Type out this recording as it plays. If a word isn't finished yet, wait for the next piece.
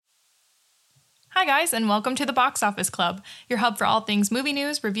Hi guys, and welcome to the Box Office Club, your hub for all things movie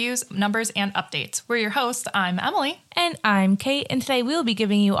news, reviews, numbers, and updates. We're your hosts. I'm Emily. And I'm Kate, and today we'll be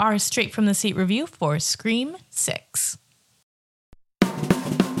giving you our straight from the seat review for Scream 6.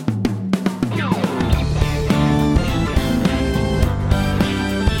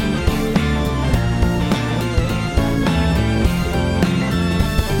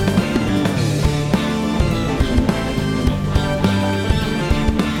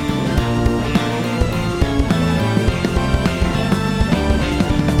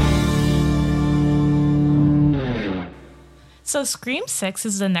 So Scream 6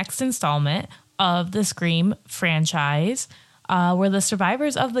 is the next installment of the Scream franchise, where the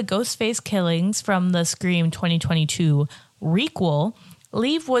survivors of the Ghostface killings from the Scream 2022 requel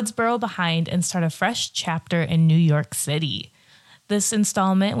leave Woodsboro behind and start a fresh chapter in New York City. This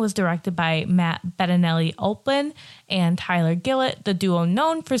installment was directed by Matt Bettinelli-Olpin and Tyler Gillett, the duo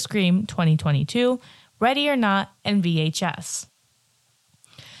known for Scream 2022, Ready or Not, and VHS.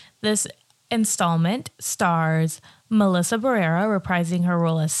 This installment stars Melissa Barrera reprising her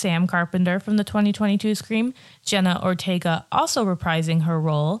role as Sam Carpenter from the 2022 Scream, Jenna Ortega also reprising her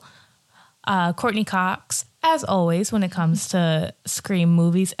role, Courtney Cox, as always when it comes to Scream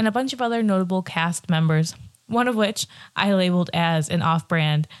movies, and a bunch of other notable cast members, one of which I labeled as an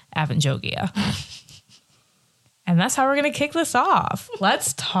off-brand Avanjogia. And that's how we're going to kick this off.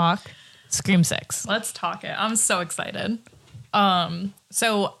 Let's talk Scream 6. Let's talk it. I'm so excited.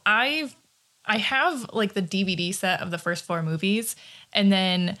 So I have like the DVD set of the first 4 movies, and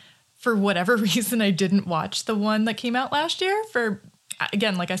then for whatever reason I didn't watch the one that came out last year.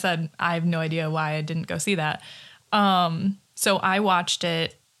 Again, like I said, I have no idea why I didn't go see that. So I watched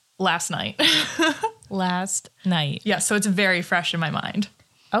it last night. Last night. Yeah, so it's very fresh in my mind.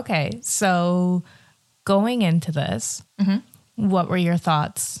 Okay, so going into this, what were your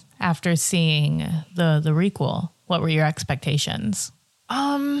thoughts after seeing the requel? What were your expectations?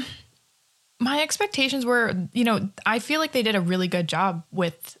 My expectations were, I feel like they did a really good job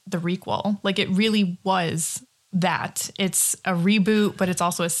with the requel. Like, it really was that. It's a reboot, but it's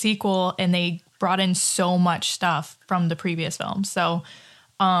also a sequel, and they brought in so much stuff from the previous film. So,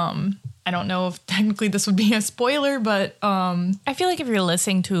 I don't know if technically this would be a spoiler, but I feel like if you're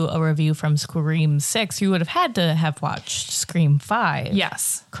listening to a review from Scream 6, you would have had to have watched Scream 5.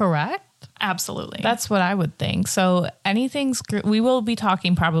 Yes. Correct? Absolutely. That's what I would think. So we will be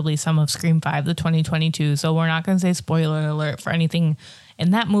talking probably some of Scream 5, the 2022. So we're not going to say spoiler alert for anything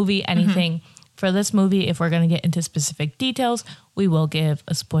in that movie, anything for this movie. If we're going to get into specific details, we will give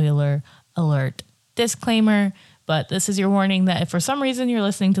a spoiler alert disclaimer. But this is your warning that if for some reason you're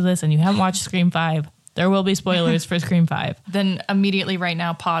listening to this and you haven't watched Scream 5, there will be spoilers for Scream 5. Then immediately right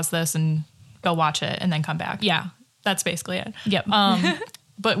now, pause this and go watch it and then come back. Yeah. That's basically it. Yep.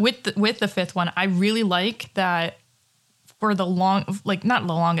 But with the fifth one, I really like that for the not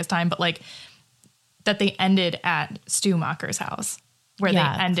the longest time, but like that they ended at Stu Macher's house where they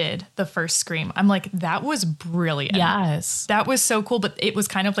ended the first Scream. I'm like, that was brilliant. Yes. That was so cool. But it was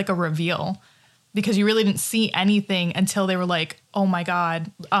kind of like a reveal because you really didn't see anything until they were like, oh my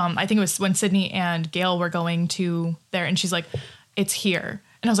God. I think it was when Sydney and Gail were going to there and she's like, it's here.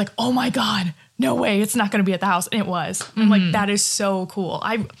 And I was like, oh my God, no way, it's not going to be at the house. And it was. I'm like, that is so cool.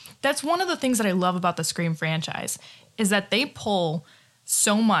 That's one of the things that I love about the Scream franchise is that they pull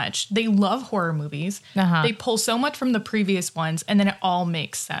so much. They love horror movies. They pull so much from the previous ones, and then it all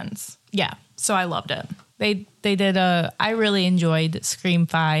makes sense. Yeah. So I loved it. They did I really enjoyed Scream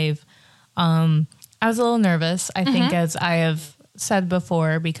 5. I was a little nervous, I think, as I have said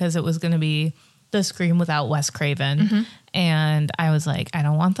before, because it was going to be the Scream without Wes Craven. And I was like, I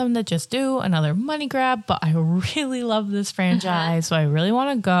don't want them to just do another money grab, but I really love this franchise. So I really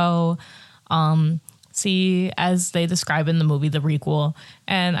want to go see, as they describe in the movie, the requel.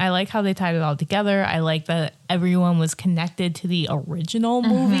 And I like how they tied it all together. I like that everyone was connected to the original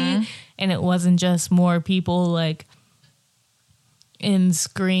movie. And it wasn't just more people like in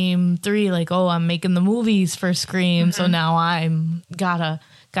Scream 3, like, oh, I'm making the movies for Scream. So now I'm gotta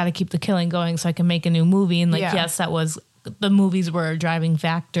keep the killing going so I can make a new movie. And like, yes, that was, the movies were a driving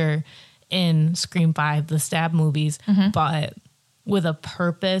factor in Scream 5, the stab movies, but with a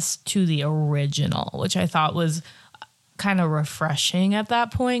purpose to the original, which I thought was kind of refreshing at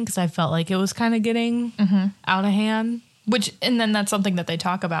that point because I felt like it was kind of getting out of hand. And then that's something that they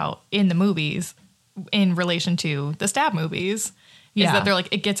talk about in the movies in relation to the stab movies. Is that they're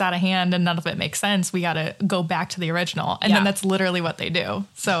like, it gets out of hand and none of it makes sense. We got to go back to the original. And then that's literally what they do.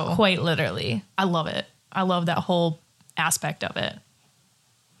 So quite literally. I love it. I love that whole aspect of it.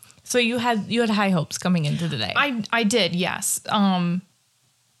 So you had high hopes coming into today. I did, yes.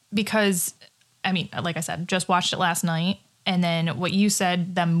 Because I mean, like I said, just watched it last night. And then what you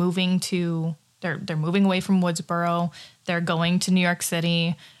said, them moving to, they're moving away from Woodsboro. They're going to New York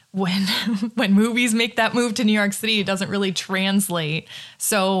City. When when movies make that move to New York City, it doesn't really translate.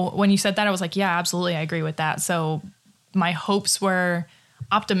 So when you said that, I was like, yeah, absolutely, I agree with that. So my hopes were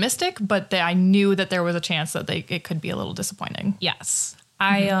optimistic, but I knew that there was a chance that it could be a little disappointing. Yes.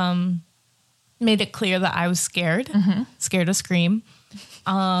 I made it clear that I was scared of Scream.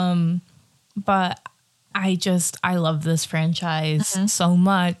 But I love this franchise so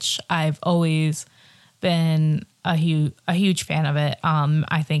much. I've always been a huge fan of it.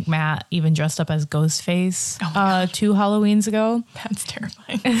 I think Matt even dressed up as Ghostface 2 Halloweens ago. That's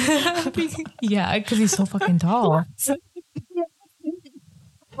terrifying. Yeah, because he's so fucking tall.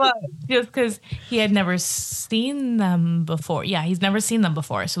 But just because he had never seen them before. Yeah, he's never seen them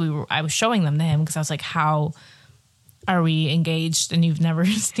before. So I was showing them to him because I was like, how are we engaged and you've never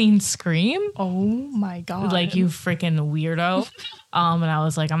seen Scream? Oh my God. Like, you freaking weirdo. And I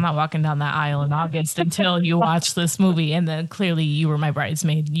was like, I'm not walking down that aisle in August until you watch this movie. And then clearly you were my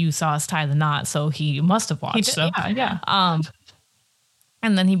bridesmaid. You saw us tie the knot. So he must have watched. Yeah.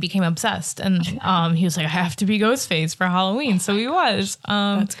 And then he became obsessed. And he was like, I have to be Ghostface for Halloween. So he was.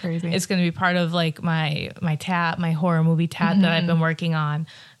 That's crazy. It's going to be part of like my horror movie tat that I've been working on.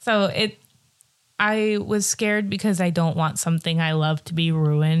 So I was scared because I don't want something I love to be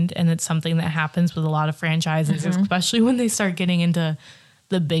ruined. And it's something that happens with a lot of franchises, especially when they start getting into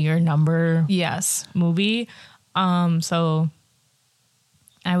the bigger number movie. So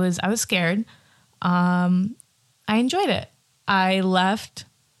I was scared. I enjoyed it. I left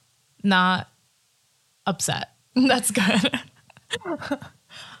not upset. That's good.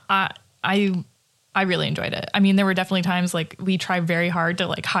 I really enjoyed it. I mean, there were definitely times like we tried very hard to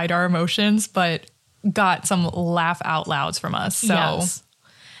like hide our emotions, but got some laugh out louds from us. So, yes.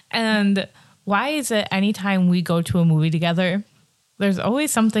 And why is it anytime we go to a movie together, there's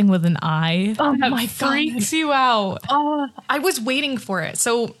always something with an eye that freaks you out? I was waiting for it.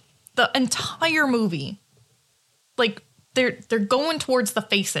 So the entire movie, like they're going towards the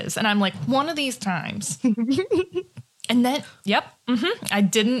faces, and I'm like, one of these times, and then I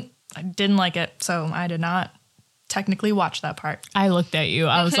didn't like it, so I did not technically watch that part. I looked at you.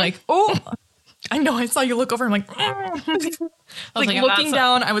 I was like, oh. I know. I saw you look over. I'm like, like looking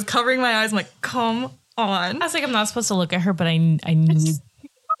down. I was covering my eyes. I'm like, come on. I was like, I'm not supposed to look at her, but I need.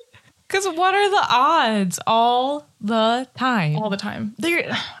 Because what are the odds? All the time. All the time.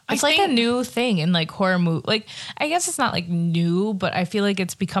 It's like a new thing in like horror movie. Like, I guess it's not like new, but I feel like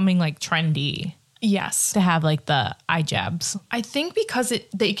it's becoming like trendy. Yes. To have like the eye jabs. I think because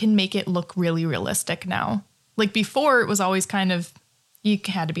they can make it look really realistic now. Like before, it was always kind of, you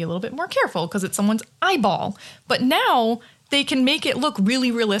had to be a little bit more careful because it's someone's eyeball. But now they can make it look really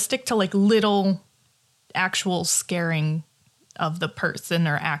realistic to like little actual scaring of the person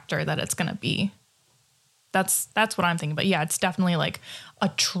or actor that it's going to be. That's what I'm thinking. But yeah, it's definitely like a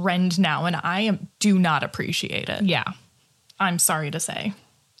trend now, and I do not appreciate it. Yeah. I'm sorry to say.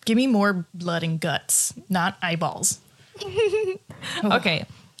 Give me more blood and guts, not eyeballs. Okay.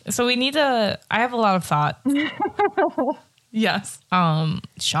 So I have a lot of thought. Yes.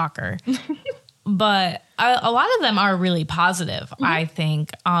 Shocker. But a lot of them are really positive, I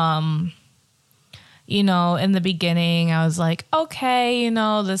think. In the beginning, I was like, okay,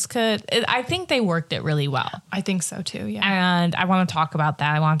 I think they worked it really well. I think so too, yeah. And I want to talk about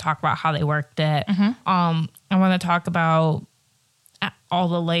that. I want to talk about how they worked it. I want to talk about all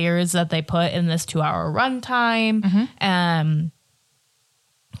the layers that they put in this 2-hour runtime, and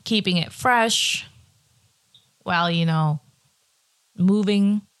keeping it fresh while,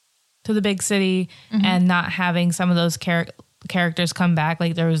 moving to the big city and not having some of those characters come back.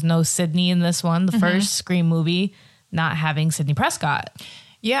 Like there was no Sydney in this one, the first Scream movie, not having Sidney Prescott.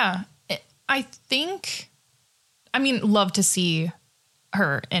 Yeah. I love to see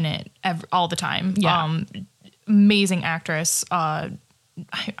her in it all the time. Yeah. Amazing actress. I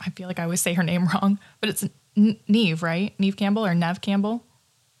feel like I always say her name wrong, but it's Neve, right? Neve Campbell or Nev Campbell?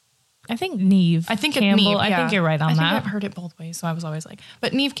 I think Neve. I think Campbell. Neve, yeah. I think you're right on that. I've heard it both ways, so I was always like,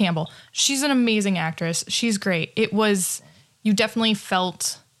 but Neve Campbell, she's an amazing actress. She's great. You definitely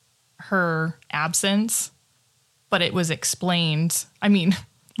felt her absence, but it was explained. I mean,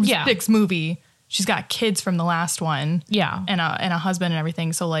 Six movie. She's got kids from the last one. Yeah. And a husband and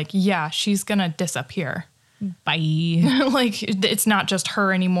everything. So like, yeah, she's going to disappear. Bye. Like, it's not just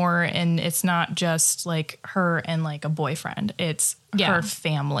her anymore. And it's not just like her and like a boyfriend. It's her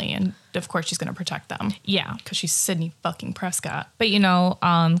family. And of course she's going to protect them. Yeah. Because she's Sidney fucking Prescott. But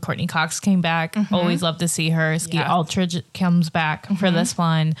Courtney Cox came back. Always love to see her. Skeet Ulrich comes back for this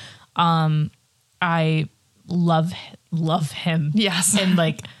one. I love him. Yes. And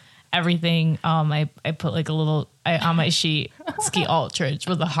like everything. I put like a little on my sheet, Skeet Ulrich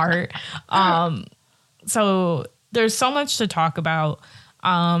with a heart. So there's so much to talk about.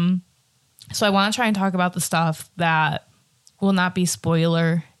 So I want to try and talk about the stuff that will not be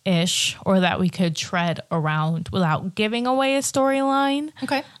spoiler-ish or that we could tread around without giving away a storyline.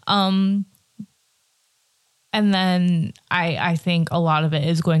 Okay. And then I think a lot of it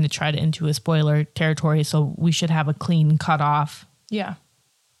is going to tread into a spoiler territory, so we should have a clean cutoff. Yeah.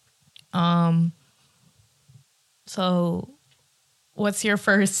 So what's your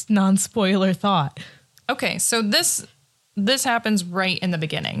first non-spoiler thought? Okay, so this happens right in the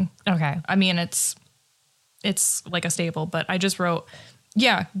beginning. Okay. I mean, it's like a staple, but I just wrote,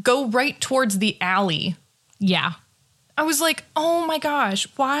 yeah, go right towards the alley. Yeah. I was like, oh my gosh,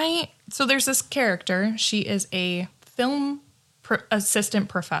 why? So there's this character. She is a film assistant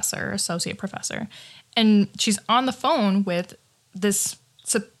professor, associate professor, and she's on the phone with this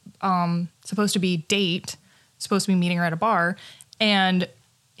supposed to be date, supposed to be meeting her at a bar, and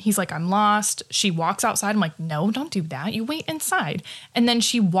he's like, I'm lost. She walks outside. I'm like, no, don't do that. You wait inside. And then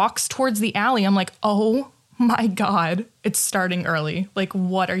she walks towards the alley. I'm like, oh my God, it's starting early. Like,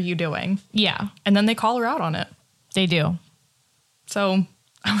 what are you doing? Yeah. And then they call her out on it. They do. So,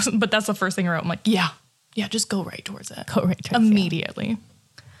 but that's the first thing I wrote. I'm like, yeah, just go right towards it. Go right towards immediately.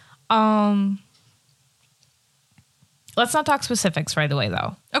 Let's not talk specifics right away,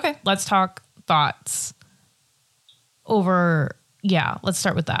 though. Okay. Let's talk thoughts over. Yeah, let's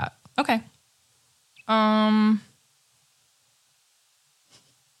start with that. Okay. Mine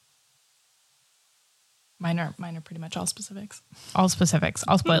are pretty much all specifics. All specifics,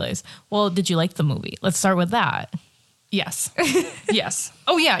 all spoilers. Well, did you like the movie? Let's start with that. Yes. Yes.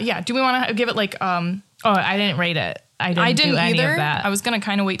 Oh yeah. Do we want to give it like Oh, I didn't rate it. I didn't do any either. of that. I was gonna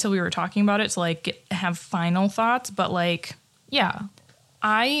kind of wait till we were talking about it to like have final thoughts, but like, yeah,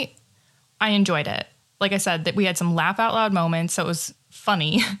 I enjoyed it. Like I said, that we had some laugh out loud moments, so it was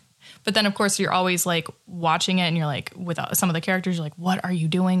funny. But then, of course, you're always like watching it and you're like, with some of the characters, you're like, what are you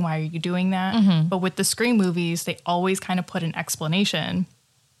doing? Why are you doing that? Mm-hmm. But with the Scream movies, they always kind of put an explanation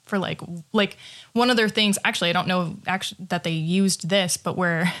for like one of their things. Actually, I don't know that they used this, but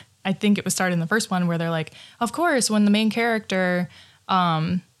where I think it was started in the first one where they're like, of course, when the main character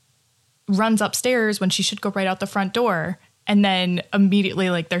runs upstairs when she should go right out the front door. And then immediately,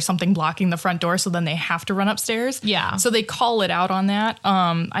 like, there's something blocking the front door, so then they have to run upstairs. Yeah. So they call it out on that.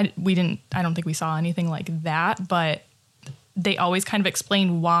 I don't think we saw anything like that, but they always kind of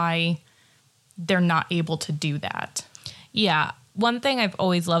explain why they're not able to do that. Yeah. One thing I've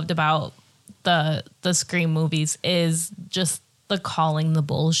always loved about the Scream movies is just the calling the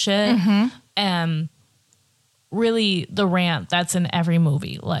bullshit. Mm-hmm. And really the rant that's in every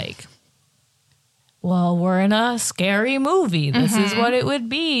movie, like, well, we're in a scary movie. This is what it would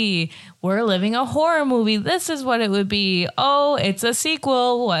be. We're living a horror movie. This is what it would be. Oh, it's a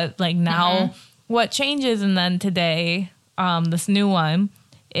sequel. What, like now, what changes? And then today, this new one,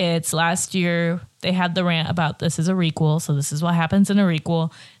 it's last year, they had the rant about this is a requel. So this is what happens in a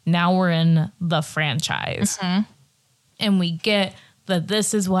requel. Now we're in the franchise. And we get that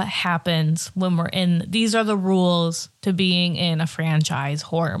this is what happens when we're in, these are the rules to being in a franchise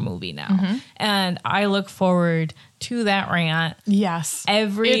horror movie now. And I look forward to that rant. Yes.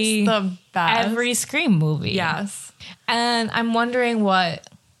 It's the best. Every Scream movie. Yes. And I'm wondering what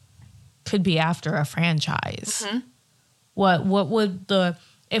could be after a franchise. What would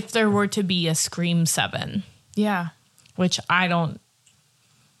if there were to be a Scream 7? Yeah. Which I don't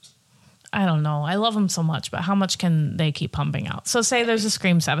know. I love them so much, but how much can they keep pumping out? So say there's a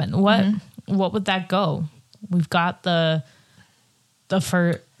Scream 7. What would that go? We've got the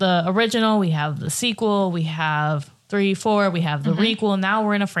original, we have the sequel, we have 3, 4, we have the requel. Now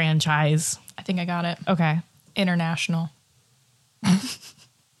we're in a franchise. I think I got it. Okay. International.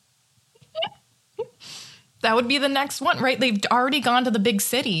 That would be the next one, right? They've already gone to the big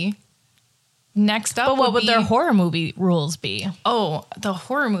city. Next up, but what would their horror movie rules be? Oh, the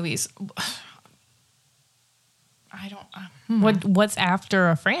horror movies. I don't. What's after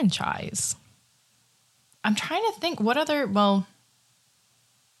a franchise? I'm trying to think. What other? Well,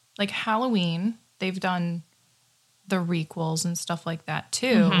 like Halloween, they've done the requels and stuff like that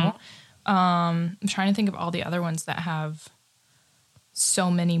too. I'm trying to think of all the other ones that have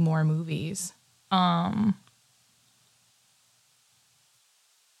so many more movies.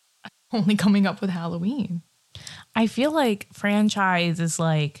 Only coming up with Halloween. I feel like franchise is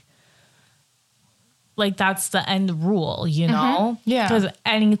like that's the end rule, you know? Yeah. Because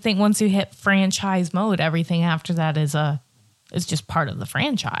anything, once you hit franchise mode, everything after that is just part of the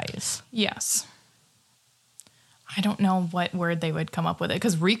franchise. Yes. I don't know what word they would come up with it,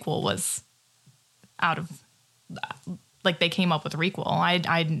 because requel was out of, like, they came up with requel.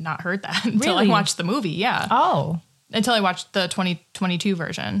 I'd not heard that until I Really? watched the movie. Yeah. Oh. Until I watched the 2022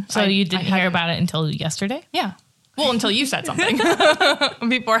 version. So you didn't hear about it until yesterday? Yeah. Well, until you said something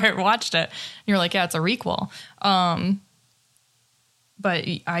before I watched it. You were like, yeah, it's a requel. But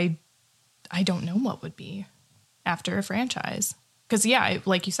I don't know what would be after a franchise. Because, yeah,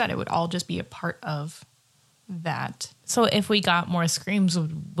 like you said, it would all just be a part of that. So if we got more Screams,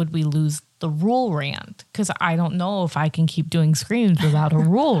 would we lose the rule rant? Because I don't know if I can keep doing Screams without a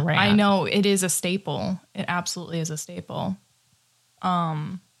rule rant. I know, it is a staple. It absolutely is a staple.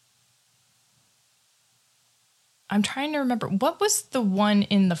 I'm trying to remember. What was the one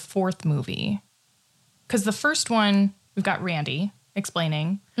in the fourth movie? Because the first one, we've got Randy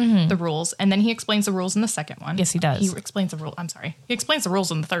explaining the rules, and then he explains the rules in the second one. Yes, he does. He explains the rule. I'm sorry. He explains the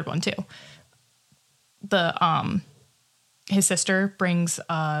rules in the third one too. His sister brings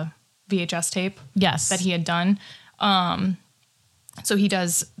a VHS tape. Yes. That he had done. So he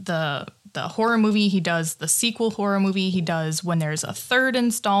does the horror movie. He does the sequel horror movie. He does when there's a third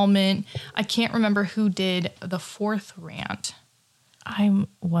installment. I can't remember who did the fourth rant.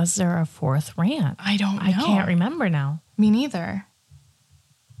 Was there a fourth rant? I don't know. I can't remember now. Me neither.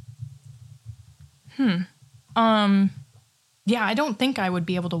 Yeah, I don't think I would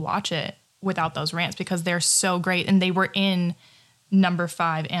be able to watch it without those rants, because they're so great, and they were in number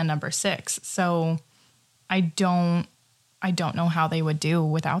 5 and number 6. So I don't know how they would do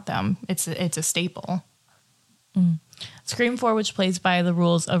without them. It's a staple. Scream 4, which plays by the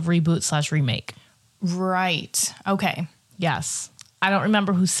rules of reboot/remake. Right. Okay. Yes. I don't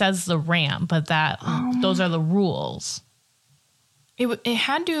remember who says the rant, but those are the rules. It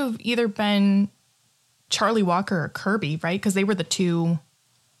had to have either been Charlie Walker or Kirby, right? Because they were the two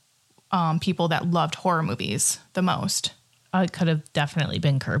people that loved horror movies the most. It could have definitely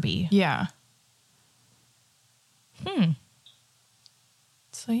been Kirby. Yeah.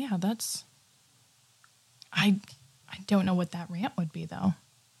 So yeah, that's. I don't know what that rant would be, though.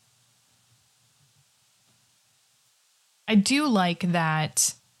 I do like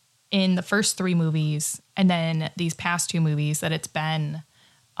that in the first 3 movies, and then these past 2 movies, that it's been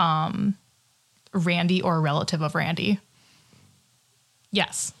Randy or a relative of Randy.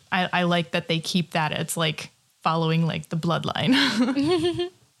 Yes. I like that they keep that. It's like following like the bloodline.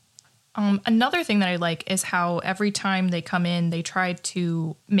 Another thing that I like is how every time they come in, they try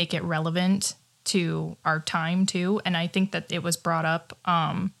to make it relevant to our time too. And I think that it was brought up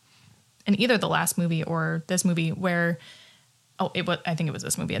in either the last movie or this movie where, I think it was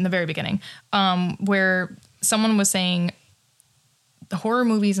this movie in the very beginning, where someone was saying the horror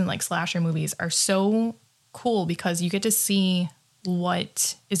movies and like slasher movies are so cool because you get to see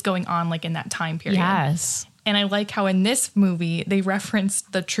what is going on like in that time period. Yes. And I like how in this movie they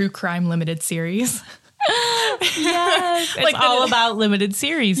referenced the True Crime Limited series. Yes. It's like all about limited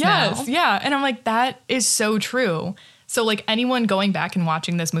series now. Yeah. And I'm like, that is so true. So like anyone going back and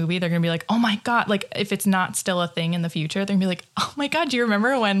watching this movie, they're going to be like, oh my God. Like if it's not still a thing in the future, they're gonna be like, oh my God, do you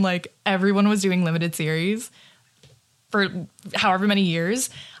remember when like everyone was doing limited series for however many years?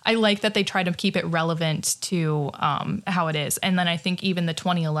 I like that they try to keep it relevant to how it is. And then I think even the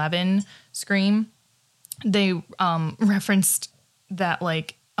 2011 Scream, they referenced that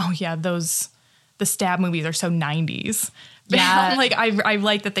like, oh yeah, the stab movies are so 90s. Yeah. Like I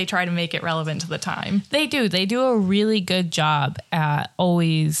like that they try to make it relevant to the time. They do. They do a really good job at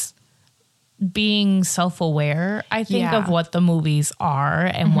always being self-aware, I think, of what the movies are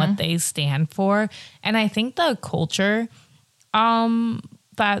and what they stand for. And I think the culture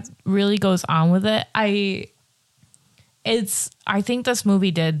that really goes on with it, I think this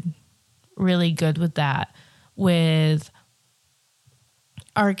movie did really good with that. With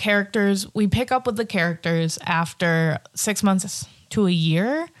our characters, we pick up with the characters after 6 months to a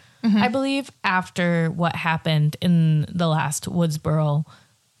year, I believe, after what happened in the last Woodsboro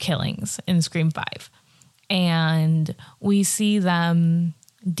killings in Scream 5. And we see them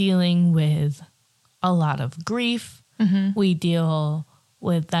dealing with a lot of grief. We deal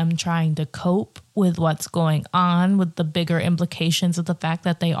with them trying to cope with what's going on, with the bigger implications of the fact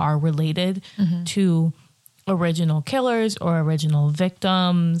that they are related to original killers or original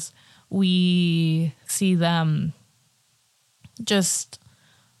victims. We see them just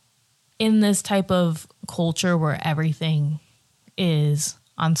in this type of culture where everything is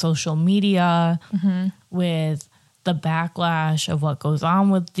on social media, with the backlash of what goes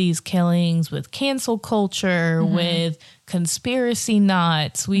on with these killings, with cancel culture, with conspiracy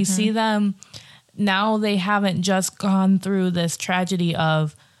nuts. We see them now. They haven't just gone through this tragedy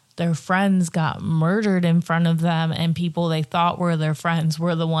of their friends got murdered in front of them, and people they thought were their friends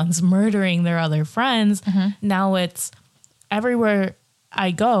were the ones murdering their other friends. Now it's everywhere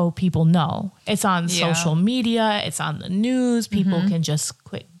I go, people know. It's on social media, it's on the news. People can just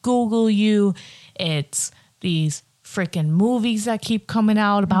quick Google you. It's these freaking movies that keep coming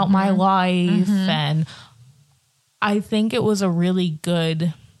out about my life. And I think it was a really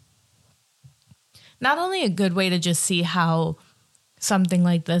good, not only a good way to just see how something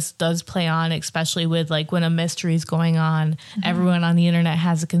like this does play on, especially with like when a mystery is going on, everyone on the internet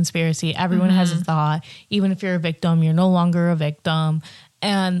has a conspiracy, everyone has a thought. Even if you're a victim, you're no longer a victim.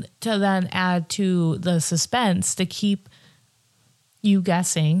 And to then add to the suspense to keep you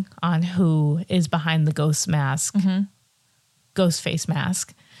guessing on who is behind the ghost mask, ghost face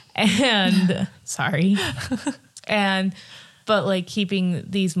mask. And sorry. But like keeping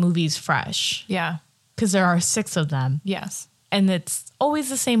these movies fresh. Yeah. Because there are 6 of them. Yes. And it's always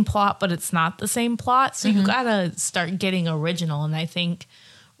the same plot, but it's not the same plot. So you gotta start getting original. And I think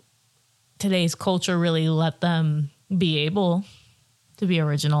today's culture really let them be able to be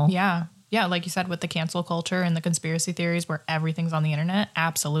original. Yeah. Yeah. Like you said, with the cancel culture and the conspiracy theories where everything's on the internet,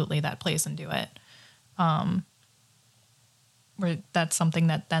 absolutely that plays into it. Where that's something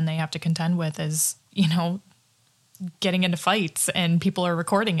that then they have to contend with is, you know, getting into fights and people are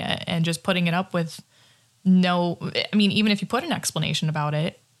recording it and just putting it up with even if you put an explanation about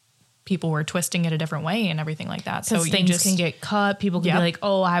it, people were twisting it a different way and everything like that. So things can get cut. People can be like,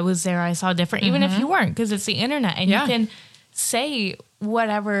 oh, I was there, I saw different, even if you weren't, because it's the internet and you can say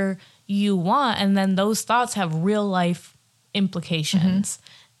whatever you want. And then those thoughts have real life implications.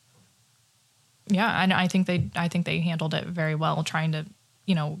 Yeah. And I think they handled it very well, trying to,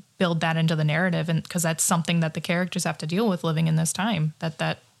 you know, build that into the narrative. And because that's something that the characters have to deal with living in this time,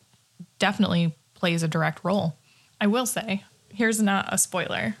 that definitely plays a direct role. I will say, here's not a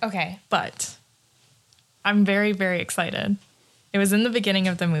spoiler. Okay. But I'm very, very excited. It was in the beginning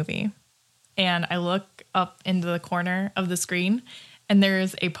of the movie, and I look up into the corner of the screen, and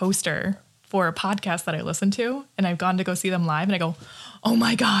there's a poster for a podcast that I listen to, and I've gone to go see them live, and I go, oh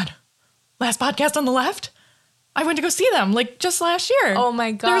my God, Last Podcast on the Left? I went to go see them like just last year. Oh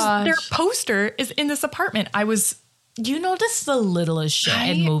my gosh. Their poster is in this apartment. You notice the littlest shit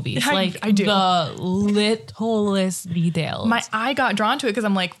in movies. I do. The littlest details. My eye got drawn to it because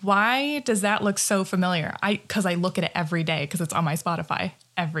I'm like, why does that look so familiar? Because I look at it every day because it's on my Spotify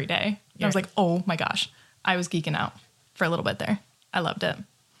every day. And I was like, oh my gosh. I was geeking out for a little bit there. I loved it.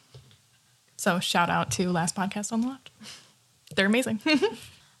 So shout out to Last Podcast on the Left. They're amazing.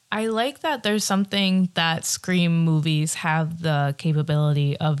 I like that there's something that Scream movies have the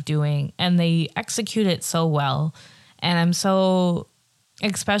capability of doing, and they execute it so well. And I'm so,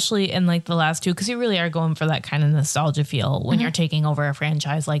 especially in like the last 2, because you really are going for that kind of nostalgia feel when you're taking over a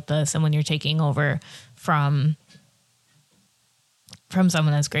franchise like this, and when you're taking over from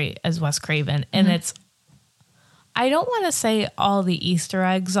someone as great as Wes Craven. And it's, I don't want to say all the Easter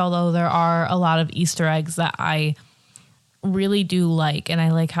eggs, although there are a lot of Easter eggs that I really do like, and I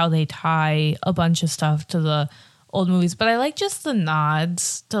like how they tie a bunch of stuff to the old movies, but I like just the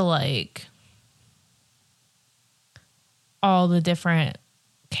nods to like all the different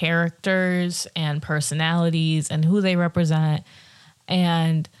characters and personalities and who they represent,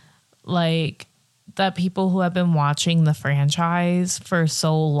 and like that people who have been watching the franchise for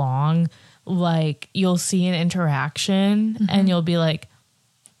so long, like you'll see an interaction and you'll be like,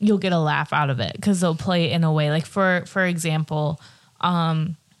 you'll get a laugh out of it because they'll play it in a way like, for example,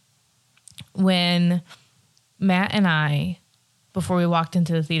 when Matt and I, before we walked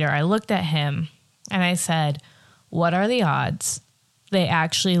into the theater, I looked at him and I said, what are the odds they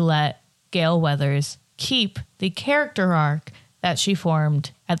actually let Gale Weathers keep the character arc that she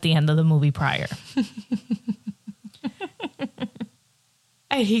formed at the end of the movie prior?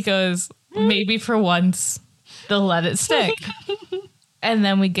 And he goes, maybe for once they'll let it stick. And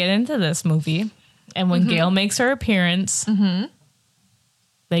then we get into this movie, and when Gale makes her appearance,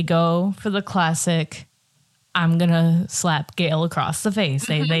 they go for the classic, I'm going to slap Gale across the face.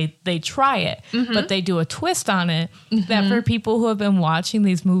 They try it, but they do a twist on it that for people who have been watching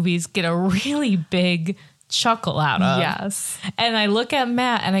these movies get a really big chuckle out of. Yes. And I look at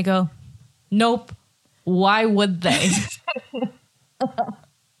Matt and I go, nope. Why would they?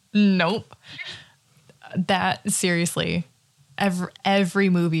 Nope. That seriously, every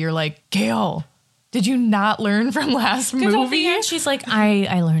movie you're like, Gale, did you not learn from last movie? And she's like,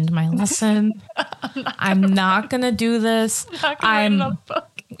 I learned my lesson. I'm not gonna do this. I'm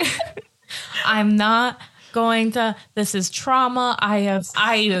not going to. This is trauma.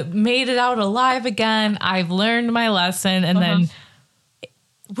 I made it out alive again. I've learned my lesson. And then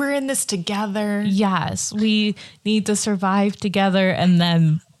we're in this together. Yes, we need to survive together. And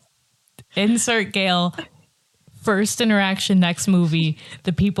then insert Gale. First interaction, next movie,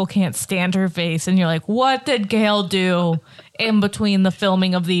 the people can't stand her face. And you're like, what did Gale do in between the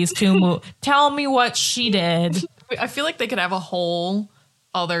filming of these two movies? Tell me what she did. I feel like they could have a whole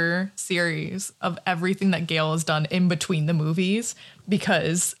other series of everything that Gale has done in between the movies,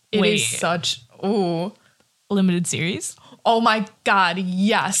 because it is such, Limited series. oh my God.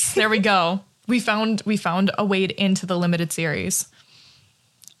 Yes. There we go. We found a way into the limited series.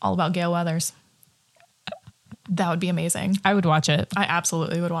 All about Gale Weathers. That would be amazing. I would watch it. I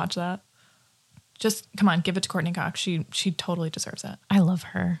absolutely would watch that. Just come on, give it to Courtney Cox. She totally deserves it. I love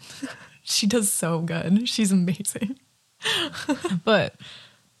her. She does so good. She's amazing. But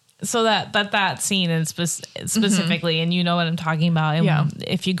so that scene is specifically, and you know what I'm talking about. And Yeah.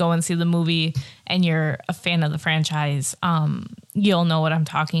 if you go and see the movie and you're a fan of the franchise, you'll know what I'm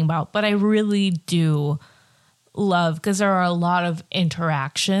talking about. But I really do love, because there are a lot of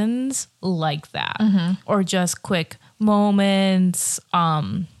interactions like that, or just quick moments.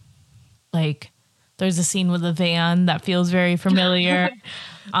 Like there's a scene with a van that feels very familiar.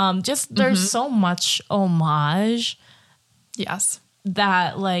 There's so much homage. Yes.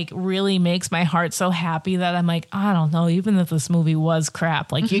 That like really makes my heart so happy that I'm like, I don't know, even if this movie was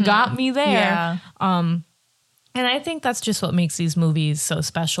crap, like you got me there. Yeah. And I think that's just what makes these movies so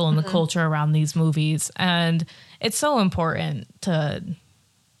special, and the culture around these movies. And it's so important to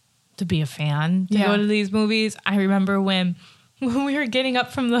be a fan, to go to these movies. I remember when we were getting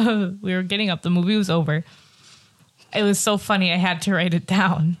up the movie was over. It was so funny. I had to write it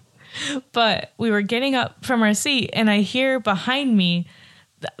down. But we were getting up from our seat, and I hear behind me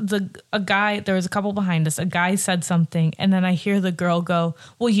a guy, there was a couple behind us, a guy said something, and then I hear the girl go,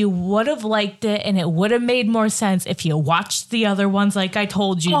 well, you would have liked it, and it would have made more sense if you watched the other ones like I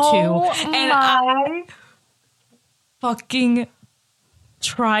told you to. And I fucking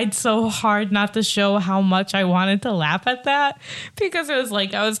tried so hard not to show how much I wanted to laugh at that, because it was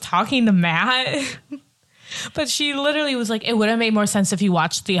like I was talking to Matt. But she literally was like, it would have made more sense if you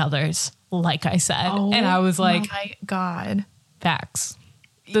watched the others, like I said. And I was like, my God. facts.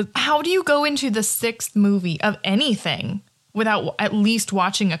 How do you go into the sixth movie of anything without at least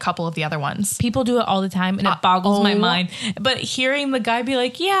watching a couple of the other ones? People do it all the time, and it boggles my mind. But hearing the guy be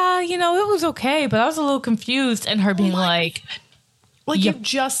like, yeah, it was okay, but I was a little confused. And her being like you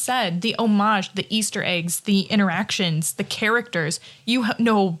just said, the homage, the Easter eggs, the interactions, the characters, you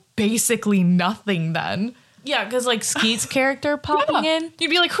know basically nothing then. Yeah, because like Skeet's character popping in. You'd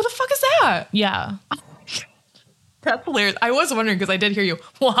be like, who the fuck is that? Yeah. That's hilarious. I was wondering, because I did hear you.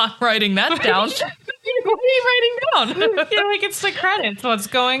 Well, I'm writing that down. What are you writing down? Yeah, like it's the credits. What's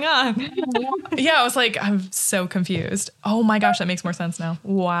going on? Yeah, I was like, I'm so confused. Oh my gosh, that makes more sense now.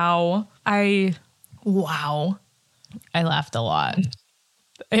 Wow. Wow. I laughed a lot.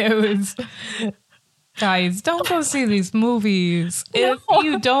 It was, guys, don't go see these movies. No. If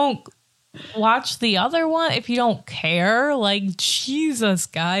you don't watch the other one, if you don't care, like, Jesus,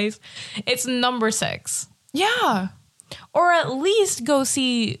 guys, it's number 6. Yeah. Or at least go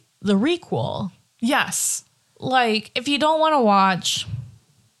see the requel. Yes. Like, if you don't want to watch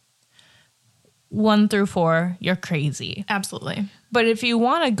 1 through 4, you're crazy. Absolutely. But if you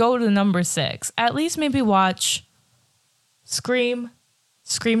want to go to number 6, at least maybe watch Scream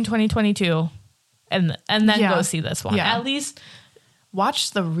 2022, and then go see this one. Yeah. At least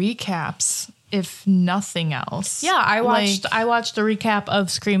watch the recaps, if nothing else. Yeah, I watched the recap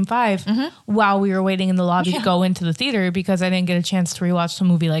of Scream 5 while we were waiting in the lobby to go into the theater, because I didn't get a chance to rewatch the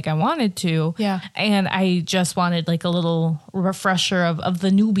movie like I wanted to. Yeah. And I just wanted like a little refresher of the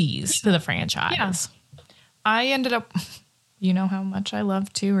newbies to the franchise. Yeah. I ended up, you know how much I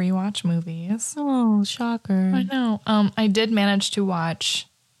love to rewatch movies. Oh, shocker. I know. I did manage to watch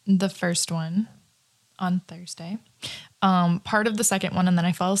the first one on Thursday. Part of the second one, and then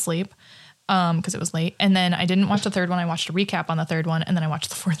I fell asleep because it was late. And then I didn't watch the third one. I watched a recap on the third one, and then I watched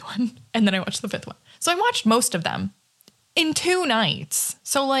the fourth one, and then I watched the fifth one. So I watched most of them in 2 nights.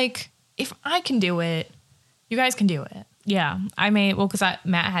 So like, if I can do it, you guys can do it. Yeah, because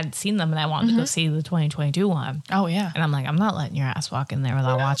Matt had seen them, and I wanted to go see the 2022 one. Oh yeah, and I'm like, I'm not letting your ass walk in there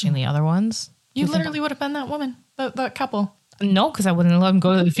without watching the other ones. You literally would have been that woman, that couple. No, because I wouldn't let them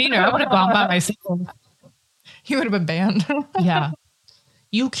go to the theater. I would have gone by myself. You would have been banned. Yeah,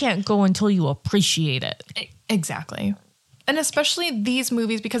 you can't go until you appreciate it. Exactly, and especially these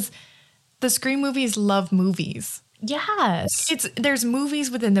movies, because the Scream movies love movies. Yes. There's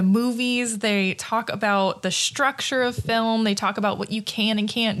movies within the movies. They talk about the structure of film. They talk about what you can and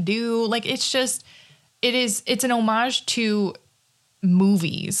can't do. Like, it's an homage to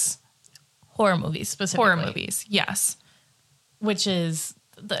movies. Horror movies specifically. Horror movies, yes. Which is,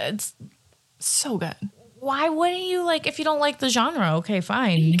 it's So good. why wouldn't you like, if you don't like the genre, okay,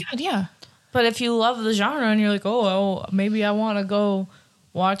 fine. God, yeah. But if you love the genre and you're like, oh, well, maybe I want to go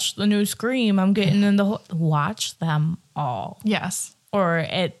watch the new Scream, I'm getting in the watch them all. Yes. Or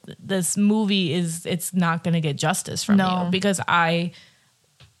this movie it's not going to get justice from No. you, because I'm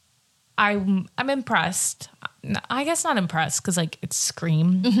impressed. I guess not impressed because like it's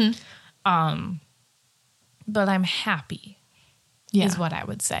Scream. But I'm happy Yeah. is what I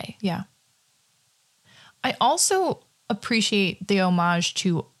would say. Yeah. I also appreciate the homage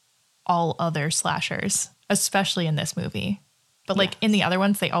to all other slashers, especially in this movie. But like in the other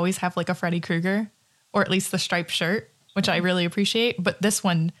ones, they always have like a Freddy Krueger, or at least the striped shirt, which I really appreciate. But this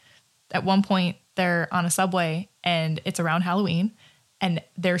one, at one point, they're on a subway and it's around Halloween, and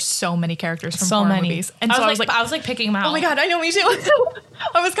there's so many characters from horror movies. And so I was like picking them out. oh my God, I know, me too.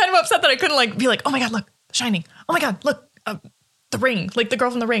 I was kind of upset that I couldn't like be like, oh my God, look, Shining. Oh my God, look, The Ring, like the girl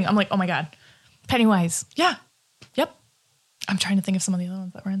from The Ring. I'm like, oh my God. Pennywise. Yeah. Yep. I'm trying to think of some of the other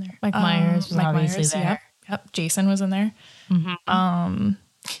ones that were in there. Mike Myers was obviously there. Yep. Jason was in there.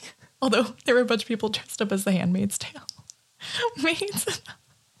 Although there were a bunch of people dressed up as the Handmaid's Tale maids.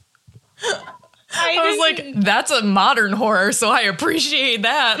 I was like, that's a modern horror, so I appreciate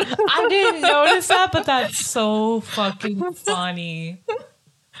that. I didn't notice that, but that's so fucking funny.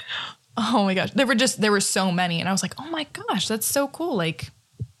 Oh my gosh. There were so many. And I was like, oh my gosh, that's so cool. Like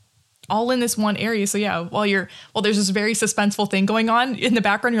all in this one area. So yeah, while there's this very suspenseful thing going on in the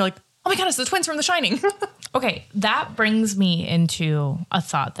background, you're like, oh my God, it's the twins from The Shining. Okay. That brings me into a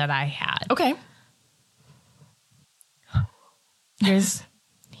thought that I had. Okay.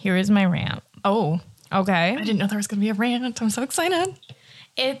 Here is my rant. Oh, Okay. I didn't know there was going to be a rant. I'm so excited.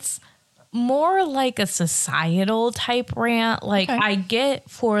 It's more like a societal type rant. Like Okay. I get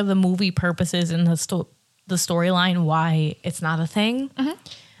for the movie purposes and the storyline why it's not a thing.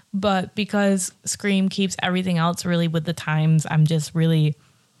 But because Scream keeps everything else really with the times, I'm just really,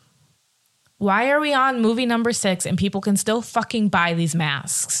 why are we on movie number 6 and people can still fucking buy these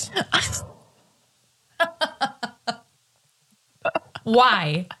masks?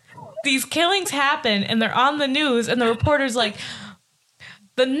 Why? These killings happen and they're on the news and the reporter's like,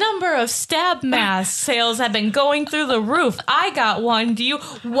 the number of stab mask sales have been going through the roof. I got one. Why do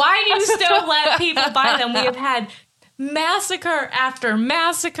you still let people buy them? We have had massacre after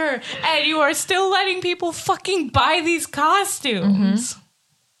massacre and you are still letting people fucking buy these costumes.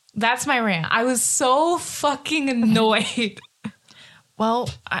 That's my rant. I was so fucking annoyed. Well,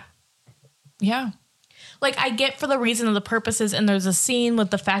 yeah. Like I get for the reason of the purposes, and there's a scene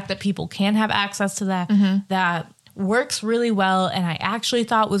with the fact that people can have access to that that works really well, and I actually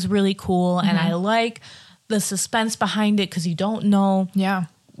thought was really cool, and I like the suspense behind it because you don't know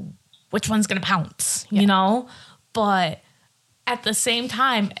which one's gonna pounce, you know. But at the same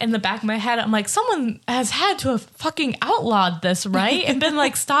time, in the back of my head, I'm like, someone has had to have fucking outlawed this, right? And been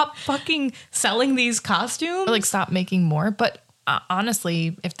like, stop fucking selling these costumes, Or like stop making more. But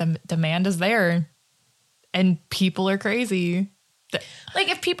honestly, if the demand is there and people are crazy, like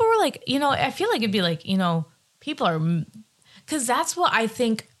if people were like, you know, I feel like it'd be like, you know, people are, because that's what I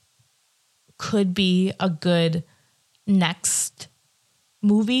think could be a good next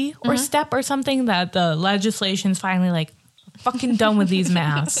movie or step or something, that the legislation's finally like, fucking done with these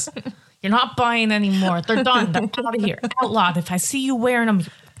masks. You're not buying anymore. They're done. They're out of here. Outlawed. If I see you wearing them,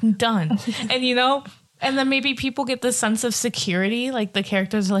 you're done. And you know, and then maybe people get this sense of security. Like the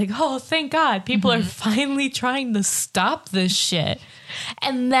characters are like, oh, thank God. People are finally trying to stop this shit.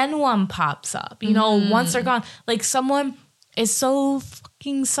 And then one pops up, you know, once they're gone. Like someone is so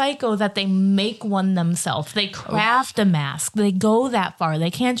fucking psycho that they make one themselves. They craft a mask. They go that far. They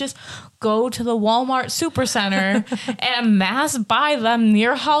can't just go to the Walmart Supercenter and mass buy them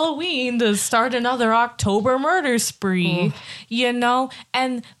near Halloween to start another October murder spree, you know?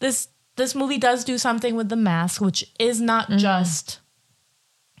 And this movie does do something with the mask, which is not just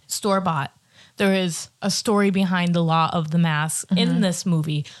store-bought. There is a story behind the law of the mask in this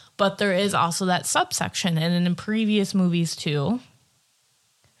movie, but there is also that subsection. And in previous movies too,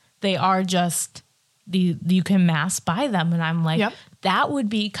 they are just, you can mass buy them. And I'm like, that would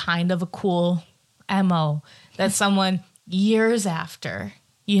be kind of a cool MO that someone years after,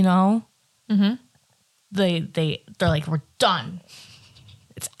 you know, they're like, we're done.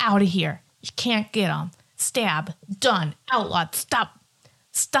 It's out of here. You can't get them. Stab. Done. Outlawed. Stop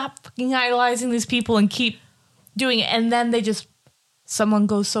fucking idolizing these people and keep doing it. And then someone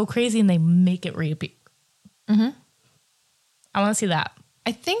goes so crazy and they make it repeat. I want to see that.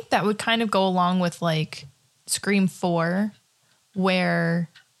 I think that would kind of go along with like Scream 4, where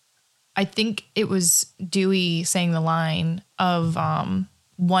I think it was Dewey saying the line of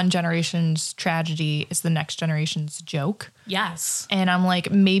one generation's tragedy is the next generation's joke. Yes. And I'm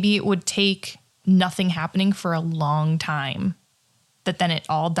like, maybe it would take nothing happening for a long time, that then it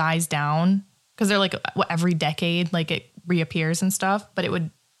all dies down. Because they're like, every decade, like it reappears and stuff. But it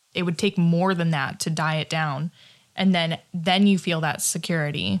would take more than that to die it down. And then you feel that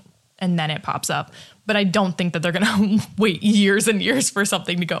security and then it pops up. But I don't think that they're going to wait years and years for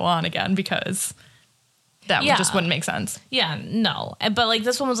something to go on again, because that just wouldn't make sense. Yeah, no. But like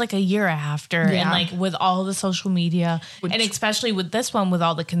this one was like a year after, and like with all the social media, and especially with this one with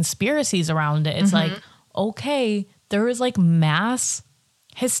all the conspiracies around it, it's like, okay, there is like mass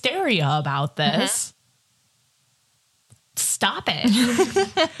hysteria about this. Stop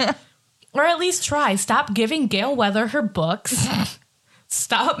it. Or at least try. Stop giving Gail Weather her books.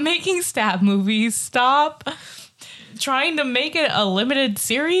 Stop making stab movies. Stop trying to make it a limited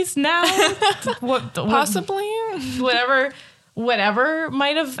series now. Possibly. Whatever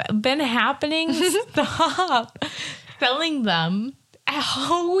might have been happening. Stop selling them at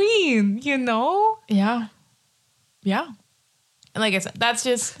Halloween, you know? Yeah. Yeah. And like I said, that's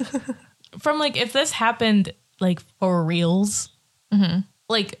just from like, if this happened like for reals,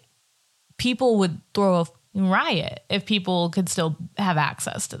 like people would throw a riot if people could still have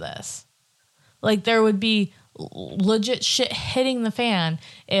access to this. Like there would be legit shit hitting the fan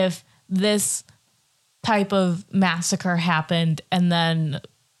if this type of massacre happened and then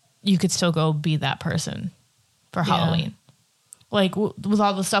you could still go be that person for Halloween. Like with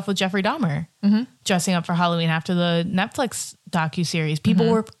all the stuff with Jeffrey Dahmer dressing up for Halloween after the Netflix docuseries, people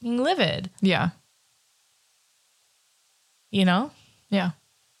were fucking livid. Yeah. You know? Yeah.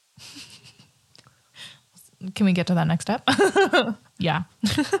 Can we get to that next step? Yeah.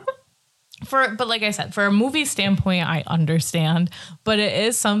 But like I said, for a movie standpoint, I understand, but it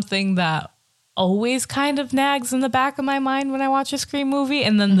is something that always kind of nags in the back of my mind when I watch a Scream movie.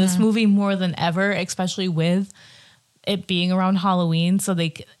 And then this movie more than ever, especially with it being around Halloween, so they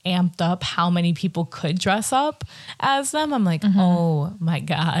amped up how many people could dress up as them. I'm like, oh my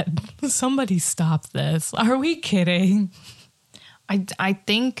God, somebody stop this. Are we kidding? I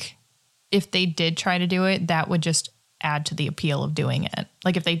think if they did try to do it, that would just add to the appeal of doing it.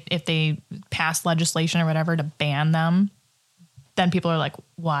 Like if they pass legislation or whatever to ban them, then people are like,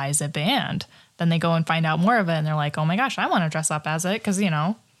 why is it banned? Then they go and find out more of it and they're like, oh my gosh, I want to dress up as it, because, you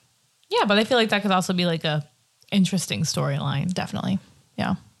know. Yeah, but I feel like that could also be like a interesting storyline. Definitely.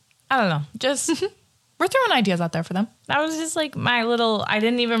 Yeah. I don't know. Just we're throwing ideas out there for them. That was just like my little, I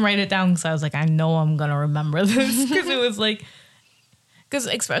didn't even write it down because I was like, I know I'm going to remember this, because it was like, because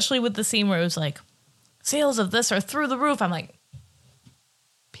especially with the scene where it was like, sales of this are through the roof. I'm like,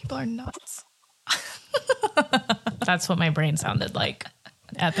 people are nuts. That's what my brain sounded like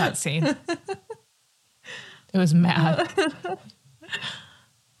at that scene. It was mad.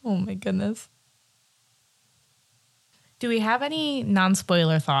 Oh my goodness. Do we have any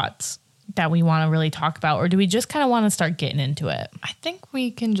non-spoiler thoughts that we want to really talk about, or do we just kind of want to start getting into it? I think we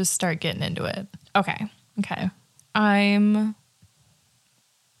can just start getting into it. Okay. Okay. I'm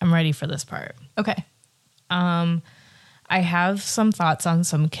ready for this part. Okay. I have some thoughts on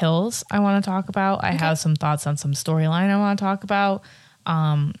some kills I want to talk about. I have some thoughts on some storyline I want to talk about.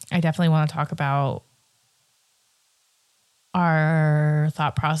 I definitely want to talk about our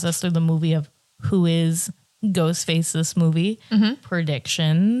thought process through the movie of who is Ghostface this movie,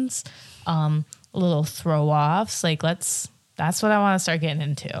 predictions, little throw-offs. Like that's what I want to start getting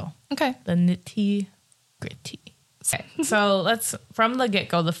into. Okay. The nitty gritty. Okay, so let's, from the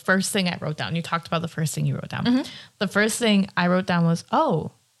get-go, the first thing I wrote down, you talked about the first thing you wrote down. The first thing I wrote down was,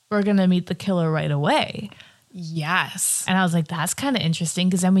 oh, we're going to meet the killer right away. Yes. And I was like, that's kind of interesting,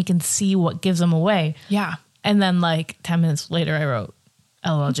 because then we can see what gives them away. Yeah. And then like 10 minutes later, I wrote,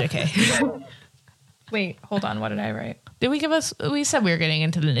 LLJK. Wait, hold on. What did I write? We said we were getting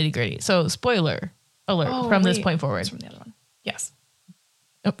into the nitty gritty. So spoiler alert from this point forward. It's from the other one. Yes.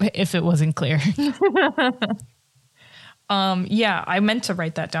 If it wasn't clear. Yeah, I meant to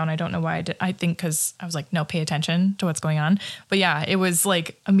write that down. I don't know why I did. I think because I was like, no, pay attention to what's going on. But yeah, it was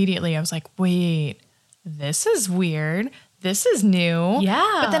like immediately I was like, wait, this is weird. This is new.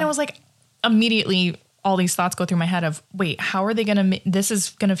 Yeah. But then it was like immediately all these thoughts go through my head of, wait, how are they going to, this is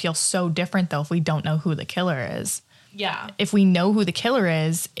going to feel so different though if we don't know who the killer is. Yeah. If we know who the killer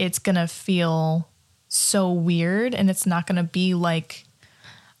is, it's going to feel so weird and it's not going to be like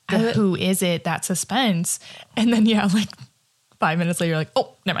the who is it, that suspense. And then, yeah, like 5 minutes later, you're like,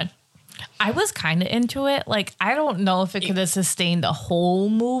 oh, never mind. I was kind of into it. Like, I don't know if it could have sustained a whole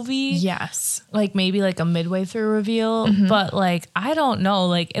movie. Yes. Like maybe like a midway through reveal. But like, I don't know.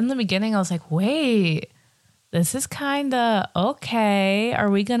 Like in the beginning, I was like, wait, this is kind of okay. Are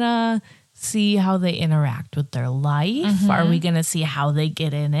we going to see how they interact with their life? Are we going to see how they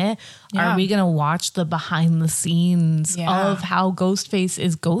get in it? Yeah. Are we going to watch the behind the scenes Yeah. of how Ghostface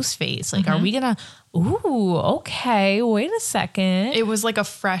is Ghostface? Like, are we going to, ooh, okay, wait a second. It was like a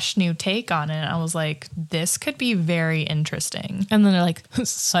fresh new take on it. I was like, this could be very interesting. And then they're like,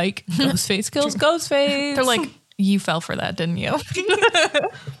 psych, Ghostface kills Ghostface. They're like, you fell for that, didn't you?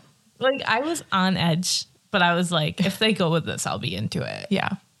 like, I was on edge, but I was like, if they go with this, I'll be into it.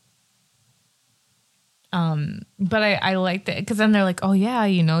 Yeah. But I liked it because then they're like, oh yeah,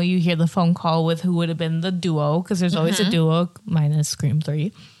 you know, you hear the phone call with who would have been the duo because there's always a duo minus Scream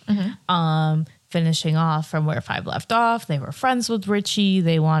 3. Finishing off from where 5 left off, they were friends with Richie.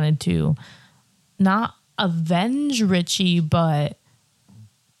 They wanted to not avenge Richie, but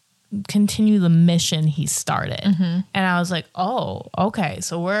continue the mission he started. And I was like, oh, okay,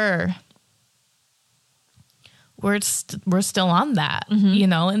 so we're still on that, you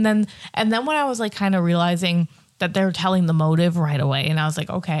know? And then when I was like kind of realizing that they're telling the motive right away, and I was like,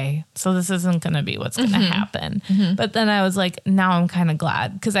 okay, so this isn't going to be what's going to happen. But then I was like, now I'm kind of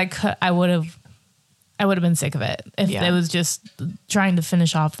glad because I would have been sick of it if it was just trying to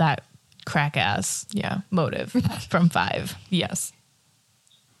finish off that crack ass motive from 5. Yes.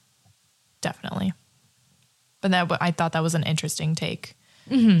 Definitely. But I thought that was an interesting take.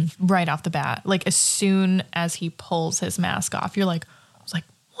 Right off the bat, like as soon as he pulls his mask off, I was like,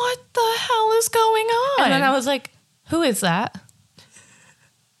 what the hell is going on? And then I was like, who is that?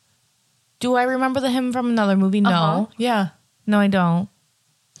 Do I remember him from another movie? No. Yeah. No, I don't.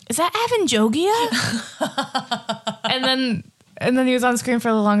 Is that Evan Jogia? and then he was on screen for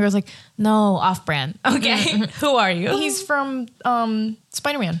a little longer. I was like, no, off brand. Okay. Who are you? He's from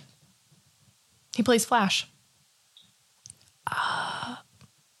Spider-Man. He plays Flash.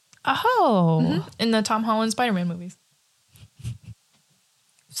 Oh. In the Tom Holland Spider-Man movies.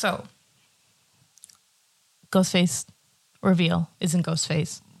 So, Ghostface reveal isn't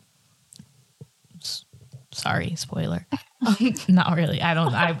Ghostface. Sorry, spoiler. Not really.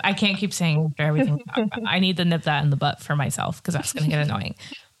 I can't keep saying after everything we talk about. I need to nip that in the butt for myself because that's going to get annoying.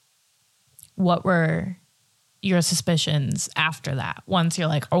 What were your suspicions after that? Once you're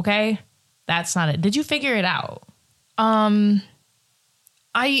like, okay, that's not it. Did you figure it out? No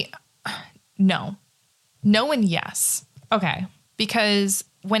and yes. Okay. Because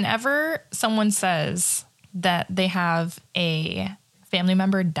whenever someone says that they have a family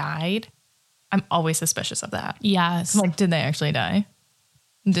member died, I'm always suspicious of that. Yes. I'm like, did they actually die?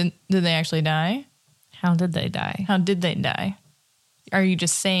 Did they actually die? How did they die? How did they die? Are you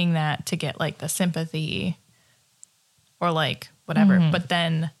just saying that to get like the sympathy or like whatever? But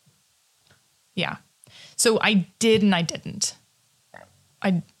then, yeah. So I did and I didn't.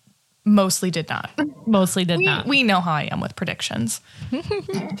 I mostly did not. Mostly did not. We know how I am with predictions.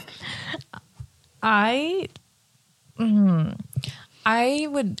 I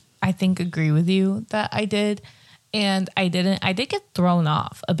would, I think, agree with you that I did. And I didn't. I did get thrown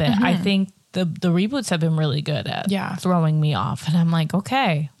off a bit. I think the reboots have been really good at throwing me off. And I'm like,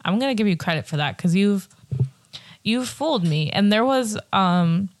 okay, I'm going to give you credit for that because you've fooled me. And there was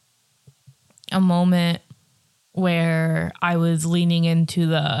a moment where I was leaning into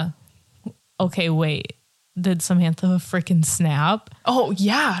the, okay, wait, did Samantha freaking snap? Oh,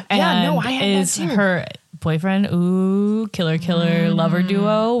 yeah. Yeah, no, I had is that too. her boyfriend, killer lover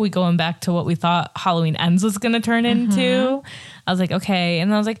duo. We going back to what we thought Halloween Ends was going to turn into. I was like, okay.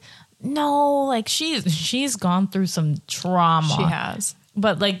 And I was like, no, like she's gone through some trauma. She has.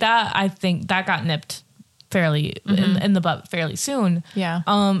 But like that, I think that got nipped fairly in the butt fairly soon. Yeah.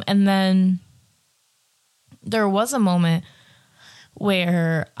 And then there was a moment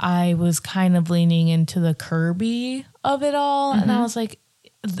where I was kind of leaning into the Kirby of it all. And I was like,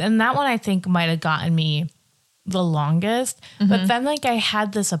 and that one I think might have gotten me the longest. But then like I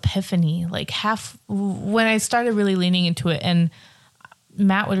had this epiphany, like when I started really leaning into it, and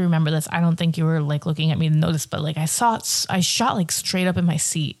Matt would remember this. I don't think you were like looking at me to notice, but like I shot like straight up in my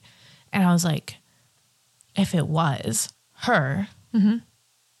seat, and I was like, if it was her, who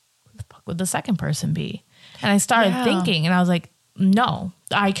the fuck would the second person be? And I started thinking, and I was like, no,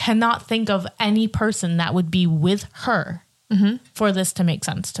 I cannot think of any person that would be with her for this to make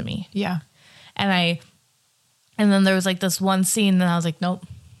sense to me. Yeah. And then there was like this one scene, and I was like, nope.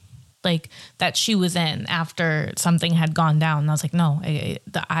 Like that she was in after something had gone down. And I was like, no,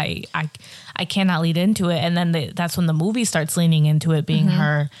 I cannot lead into it. And then that's when the movie starts leaning into it being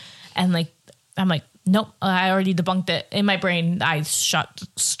her. And like, I'm like, nope, I already debunked it in my brain. I shot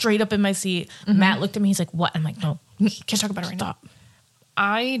straight up in my seat. Matt looked at me. He's like, what? I'm like, no, Can't talk about it right now.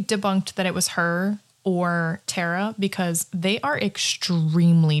 I debunked that it was her or Tara because they are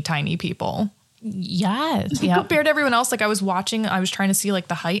extremely tiny people. Yes. Yeah. Compared to everyone else, like I was trying to see like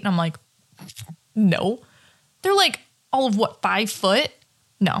the height and I'm like, no. They're like all of what, 5 foot?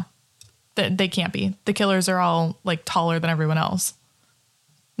 No, they can't be. The killers are all like taller than everyone else.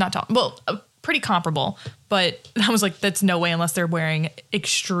 Not tall. Well, pretty comparable, but I was like, that's no way unless they're wearing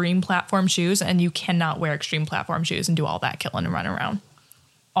extreme platform shoes, and you cannot wear extreme platform shoes and do all that killing and running around.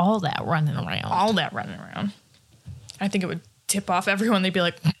 All that running around. I think it would tip off everyone. They'd be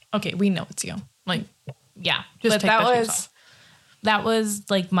like, okay, we know it's you. Like, Yeah. just But take the shoes off. that was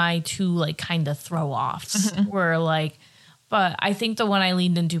like my two like kind of throw offs were like, but I think the one I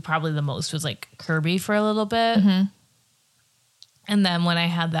leaned into probably the most was like Kirby for a little bit. And then when I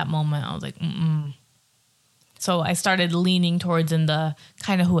had that moment, I was like, So I started leaning towards in the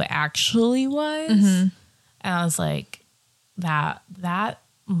kind of who it actually was. And I was like, that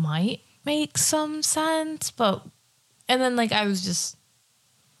might make some sense. But, and then like, I was just,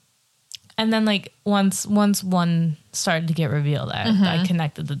 and then like once one started to get revealed, I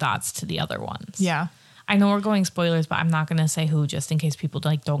connected the dots to the other ones. Yeah. I know we're going spoilers, but I'm not going to say who just in case people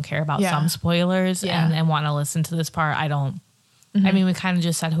like don't care about Yeah. some spoilers Yeah. and want to listen to this part. I don't. I mean, we kind of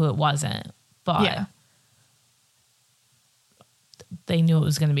just said who it wasn't, but Yeah. they knew it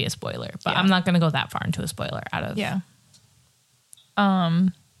was going to be a spoiler. But Yeah. I'm not going to go that far into a spoiler out of. Yeah.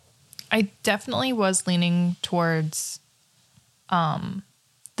 I definitely was leaning towards the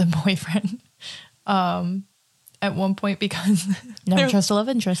boyfriend at one point because Never trust a love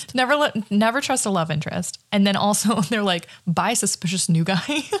interest. never trust a love interest. And then also they're like, buy suspicious new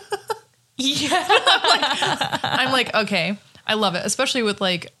guy. Yeah. I'm like, okay, I love it. Especially with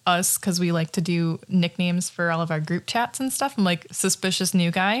like us, because we like to do nicknames for all of our group chats and stuff. I'm like, suspicious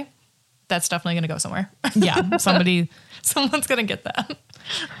new guy. That's definitely going to go somewhere. Yeah. Someone's going to get that.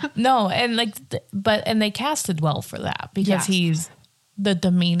 No. And like, and they casted well for that because Yes. he's the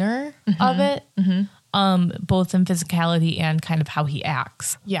demeanor of it. Both in physicality and kind of how he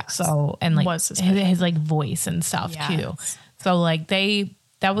acts. Yes. So, and like Was his like voice and stuff Yes. too. So like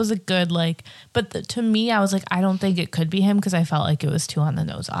that was a good like, but to me, I was like, I don't think it could be him because I felt like it was too on the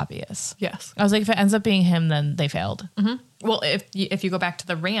nose obvious. Yes. I was like, if it ends up being him, then they failed. Well, if you go back to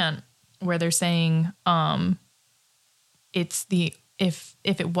the rant where they're saying it's the if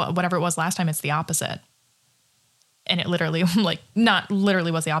it whatever it was last time, it's the opposite, and it literally like not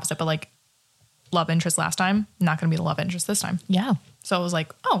literally was the opposite, but like love interest last time, not going to be the love interest this time. Yeah. So I was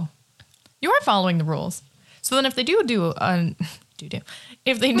like, oh, you are following the rules. So then if they do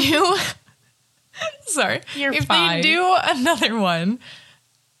if they do sorry, You're if fine. they do another one,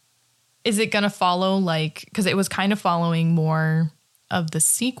 is it going to follow like, because it was kind of following more of the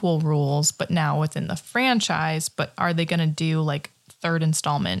sequel rules, but now within the franchise, but are they going to do like third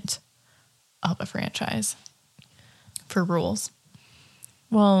installment of a franchise for rules?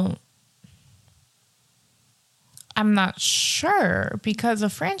 Well, I'm not sure because a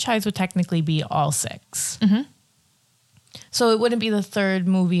franchise would technically be all 6. So it wouldn't be the third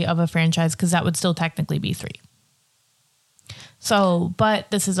movie of a franchise because that would still technically be 3. So,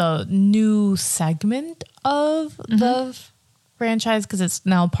 but this is a new segment of the franchise because it's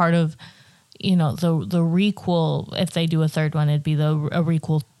now part of, the requel. If they do a third one, it'd be a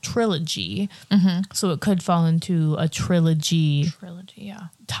requel trilogy. So it could fall into a trilogy Yeah.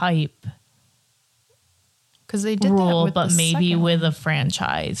 type Because they did that rule, with but the maybe second with one. a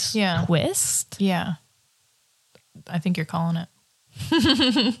franchise twist. Yeah. I think you're calling it.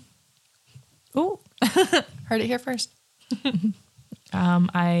 Oh, Heard it here first.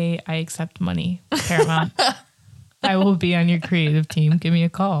 I accept money, Paramount. I will be on your creative team. Give me a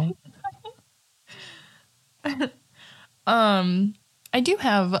call. I do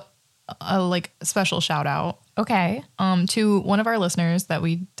have a like special shout out Okay. to one of our listeners that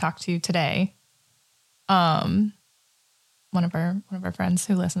we talked to today. One of our friends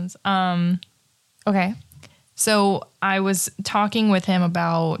who listens. Okay. So I was talking with him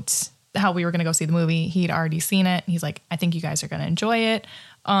about how we were going to go see the movie. He'd already seen it. He's like, I think you guys are going to enjoy it.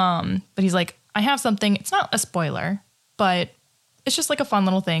 But he's like, I have something. It's not a spoiler, but it's just like a fun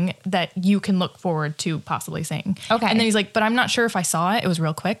little thing that you can look forward to possibly seeing. Okay. And then he's like, but I'm not sure if I saw it. It was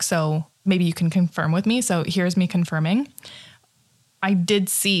real quick. So maybe you can confirm with me. So here's me confirming. I did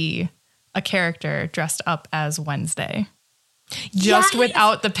see a character dressed up as Wednesday. just Yes.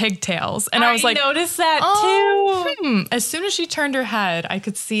 without the pigtails. And I was like, noticed that oh, As soon as she turned her head, I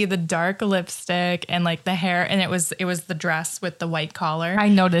could see the dark lipstick and like the hair, and it was the dress with the white collar. I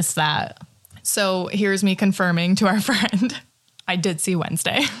noticed that. So here's me confirming to our friend, I did see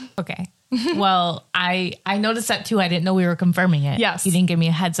Wednesday. Okay. Well, I noticed that too. I didn't know we were confirming it. Yes. You didn't give me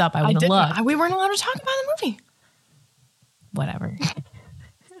a heads up. I would have looked. We weren't allowed to talk about the movie. Whatever.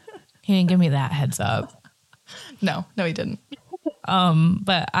 He didn't give me that heads up. No, he didn't.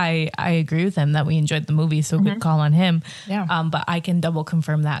 But I agree with him that we enjoyed the movie, so good call on him. Yeah. But I can double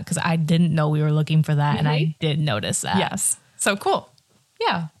confirm that because I didn't know we were looking for that, and I did notice that. Yes. So cool.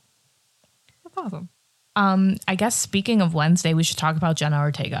 Yeah. That's awesome. I guess speaking of Wednesday, we should talk about Jenna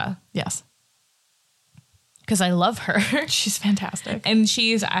Ortega Yes. because I love her. She's fantastic. And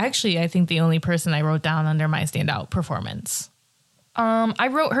she's actually, I think, the only person I wrote down under my standout performance. I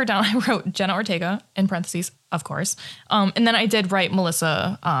wrote her down. I wrote Jenna Ortega in parentheses, of course. And then I did write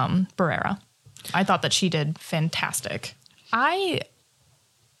Melissa Barrera. I thought that she did fantastic. I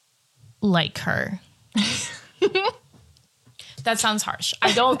like her. That sounds harsh.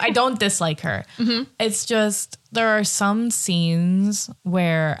 I don't dislike her. Mm-hmm. It's just there are some scenes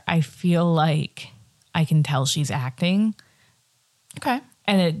where I feel like I can tell she's acting. Okay.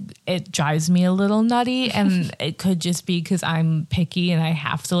 And it drives me a little nutty, and it could just be because I'm picky and I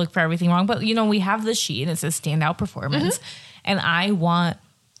have to look for everything wrong. But, you know, we have the sheet and it says standout performance, and I want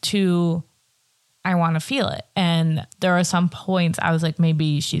to feel it. And there are some points I was like,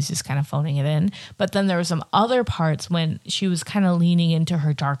 maybe she's just kind of phoning it in. But then there were some other parts when she was kind of leaning into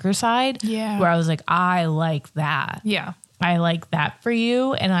her darker side, where I was like, I like that. Yeah. I like that for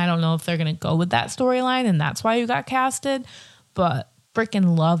you. And I don't know if they're going to go with that storyline and that's why you got casted, but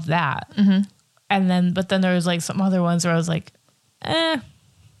freaking love that. Mm-hmm. And then, but then there was like some other ones where I was like, eh.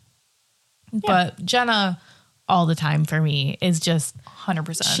 Yeah. But Jenna all the time for me is just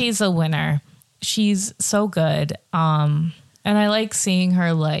 100%. She's a winner. She's so good. And I like seeing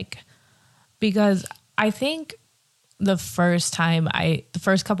her because I think the first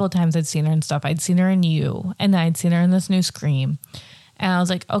couple of times I'd seen her and stuff, I'd seen her in You, and then I'd seen her in this new Scream. And I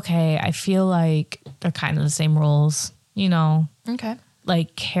was like, okay, I feel like they're kind of the same roles, you know? Okay.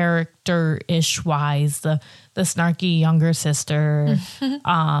 Like character-ish wise, the snarky younger sister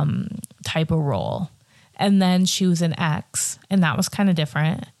type of role. And then she was an X, and that was kind of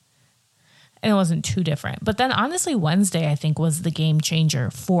different. And it wasn't too different. But then honestly, Wednesday, I think, was the game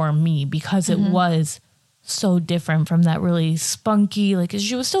changer for me because it was so different from that really spunky, like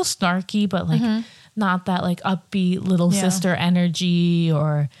she was still snarky, but like not that like upbeat little sister energy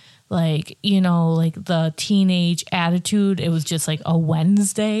or like, you know, like the teenage attitude. It was just like a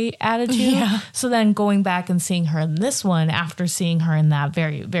Wednesday attitude. Yeah. So then going back and seeing her in this one after seeing her in that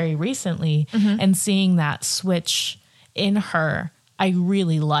very, very recently and seeing that switch in her, I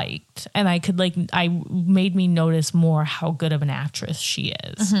really liked. And I made me notice more how good of an actress she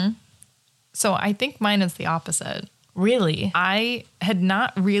is. Mm-hmm. So I think mine is the opposite. Really? I had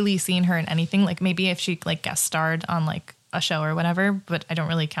not really seen her in anything. Like maybe if she like guest starred on like a show or whatever, but I don't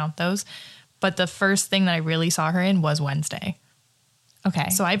really count those. But the first thing that I really saw her in was Wednesday. Okay.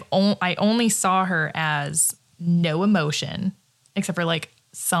 So I only saw her as no emotion, except for like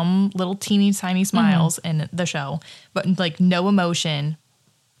some little teeny tiny smiles in the show, but like no emotion,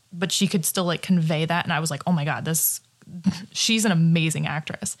 but she could still like convey that. And I was like, oh my God, she's an amazing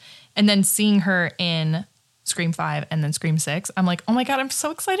actress. And then seeing her in Scream 5 and then Scream 6, I'm like, oh my God, I'm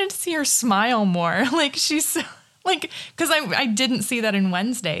so excited to see her smile more. Like she's so, like, cause I didn't see that in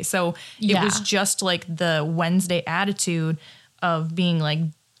Wednesday. So it was just like the Wednesday attitude of being like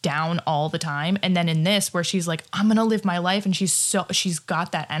down all the time. And then in this where she's like, I'm going to live my life. And she's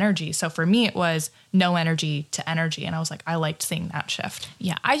got that energy. So for me, it was no energy to energy. And I was like, I liked seeing that shift.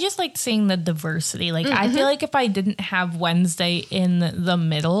 Yeah. I just liked seeing the diversity. Like, I feel like if I didn't have Wednesday in the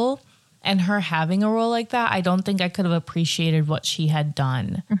middle and her having a role like that, I don't think I could have appreciated what she had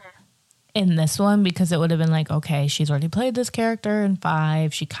done in this one, because it would have been like, okay, she's already played this character in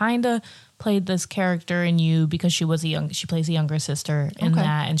 5. She kind of played this character in You because she plays a younger sister in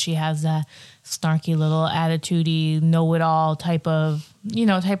that, and she has that snarky little attitude-y, know-it-all type of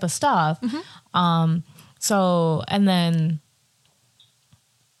stuff. So, and then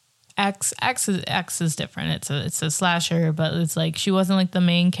X is different. It's a slasher, but it's like she wasn't like the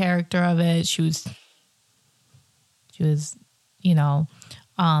main character of it. She was, you know,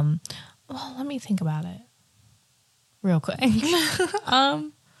 well, let me think about it real quick.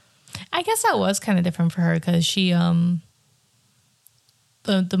 I guess that was kind of different for her because she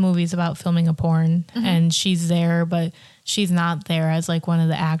the movie's about filming a porn, and she's there, but she's not there as like one of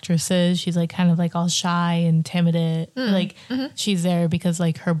the actresses. She's like kind of like all shy and timid. Like she's there because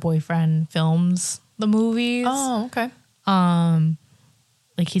like her boyfriend films the movies. Oh, okay.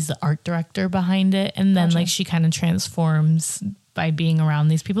 Like he's the art director behind it, and then like she kind of transforms by being around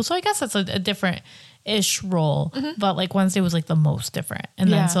these people. So I guess that's a different ish role, but like Wednesday was like the most different.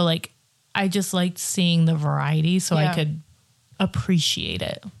 And then so like I just liked seeing the variety, so I could appreciate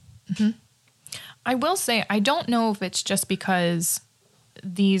it. I will say, I don't know if it's just because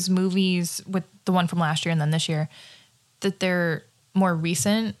these movies, with the one from last year and then this year, that they're more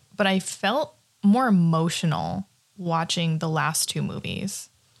recent, but I felt more emotional watching the last two movies.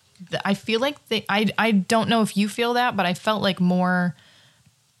 I feel like I don't know if you feel that, but I felt like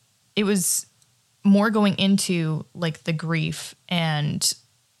it was more going into like the grief and,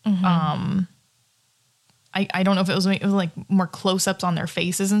 I don't know if it was like more close-ups on their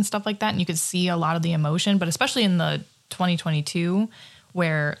faces and stuff like that. And you could see a lot of the emotion, but especially in the 2022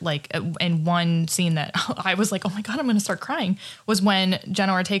 where like in one scene that I was like, oh my God, I'm going to start crying, was when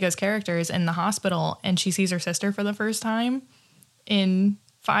Jenna Ortega's character is in the hospital and she sees her sister for the first time in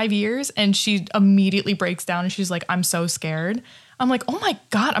 5 years. And she immediately breaks down and she's like, I'm so scared. I'm like, oh my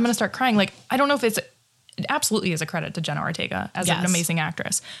God, I'm going to start crying. Like, I don't know if it absolutely is a credit to Jenna Ortega as an amazing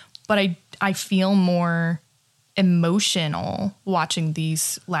actress, but I feel more emotional watching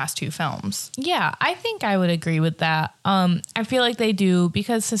these last two films. Yeah, I think I would agree with that. I feel like they do,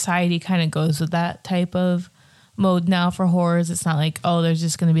 because society kind of goes with that type of mode now for horrors. It's not like, oh, there's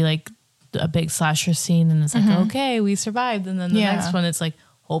just going to be like a big slasher scene and it's like, okay, we survived. And then the next one, it's like,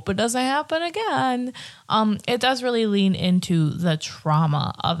 hope it doesn't happen again. It does really lean into the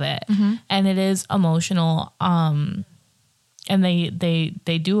trauma of it, and it is emotional. And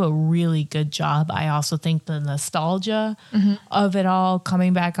they do a really good job. I also think the nostalgia of it all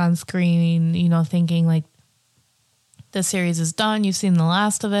coming back on screen, you know, thinking like the series is done, you've seen the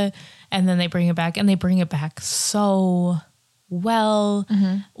last of it, and then they bring it back, and they bring it back so well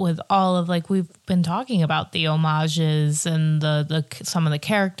with all of, like, we've been talking about the homages and the some of the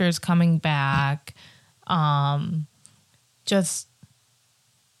characters coming back.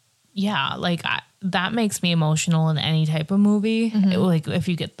 That makes me emotional in any type of movie. Like if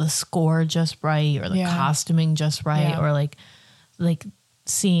you get the score just right, or the costuming just right, or like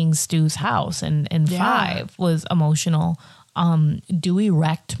seeing Stu's house in 5 was emotional. Dewey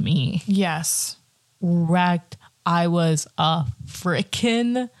wrecked me. Yes. Wrecked. I was a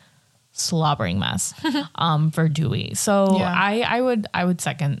freaking slobbering mess for Dewey. So I would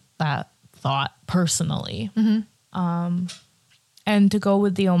second that thought personally. And to go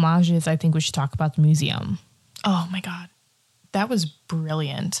with the homages, I think we should talk about the museum. Oh my God. That was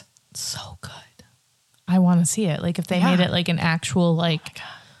brilliant. So good. I want to see it. Like if they made it like an actual, like,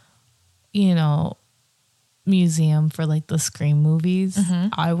 you know, museum for like the Scream movies,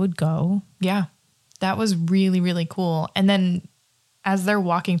 I would go. Yeah. That was really, really cool. And then as they're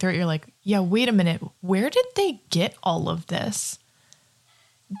walking through it, you're like, yeah, wait a minute. Where did they get all of this?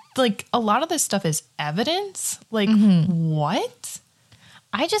 Like a lot of this stuff is evidence. Like what?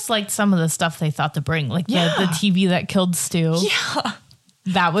 I just liked some of the stuff they thought to bring, like the TV that killed Stu. Yeah,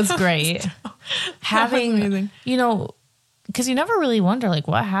 that was great. Having, you know, because you never really wonder like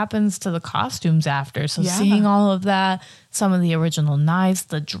what happens to the costumes after. So seeing all of that, some of the original knives,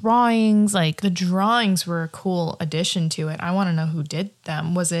 the drawings, like the drawings were a cool addition to it. I want to know who did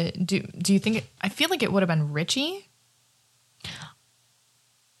them. Was it? Do you think? I feel like it would have been Richie.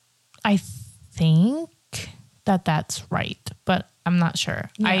 I think that's right, but I'm not sure.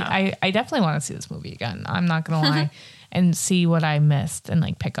 Yeah. I definitely want to see this movie again. I'm not going to lie, and see what I missed and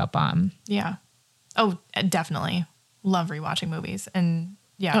like pick up on. Yeah. Oh, definitely. Love rewatching movies, and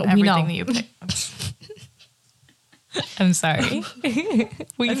everything that you pick. I'm sorry.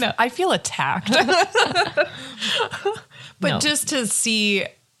 We know. I feel attacked. But just to see,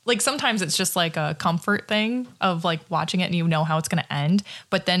 like sometimes it's just like a comfort thing of like watching it and you know how it's going to end,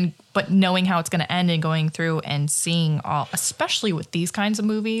 but knowing how it's going to end and going through and seeing all, especially with these kinds of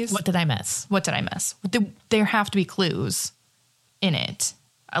movies. What did I miss? There have to be clues in it.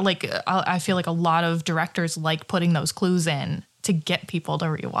 I feel like a lot of directors like putting those clues in to get people to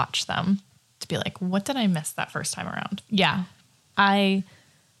rewatch them, to be like, what did I miss that first time around? Yeah. I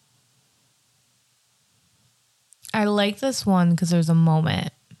like this one because there's a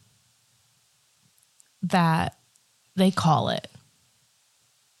moment that they call it.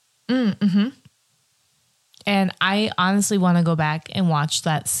 And I honestly want to go back and watch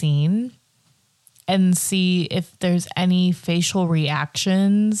that scene and see if there's any facial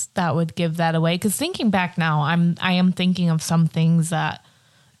reactions that would give that away. Because thinking back now, I am thinking of some things that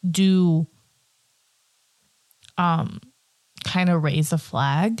do kind of raise a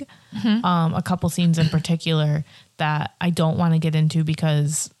flag. A couple scenes in particular that I don't want to get into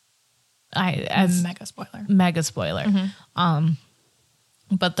because mega spoiler.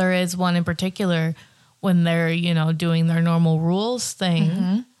 But there is one in particular when they're, you know, doing their normal rules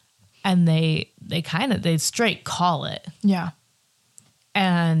thing and they straight call it. Yeah.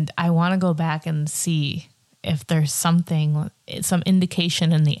 And I want to go back and see if there's some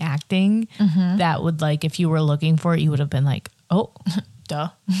indication in the acting that would, like, if you were looking for it, you would have been like, oh, duh.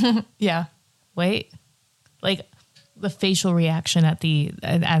 Yeah. Wait, like the facial reaction at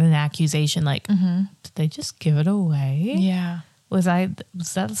an accusation, like, did they just give it away? Yeah. Was that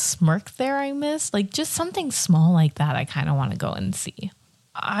a smirk there I missed? Like, just something small like that I kind of want to go and see.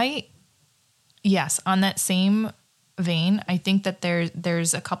 Yes, on that same vein, I think that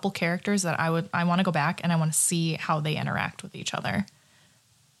there's a couple characters that I want to go back and I want to see how they interact with each other.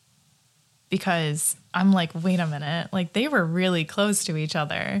 Because I'm like, wait a minute, like they were really close to each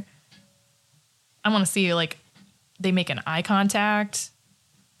other. I want to see, like, they make an eye contact,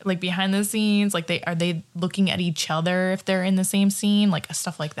 like behind the scenes, like are they looking at each other if they're in the same scene, like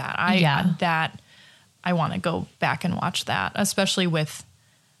stuff like that. I want to go back and watch that, especially with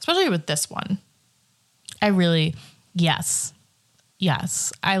this one. Yes.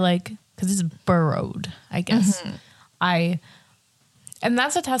 I like, because it's burrowed, I guess. And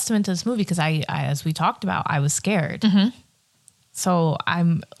that's a testament to this movie because I, as we talked about, I was scared. So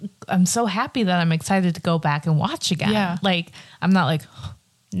I'm so happy that I'm excited to go back and watch again. Yeah. Like, I'm not like,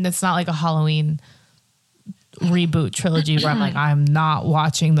 it's not like a Halloween reboot trilogy where I'm like, I'm not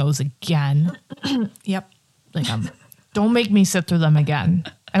watching those again. Yep. Like, don't make me sit through them again.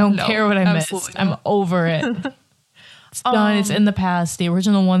 I don't care what I missed. I'm over it. It's done. It's in the past. The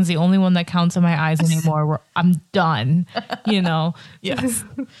original one's the only one that counts in my eyes anymore. I'm done, you know? Yes.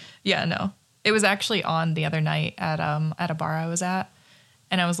 Yeah, no. It was actually on the other night at a bar I was at.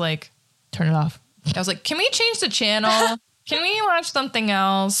 And I was like, turn it off. I was like, can we change the channel? Can we watch something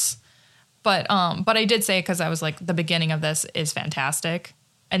else? But I did say, because I was like, the beginning of this is fantastic.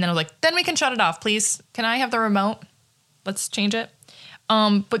 And then I was like, then we can shut it off, please. Can I have the remote? Let's change it.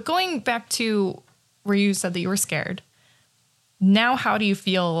 But going back to where you said that you were scared. Now, how do you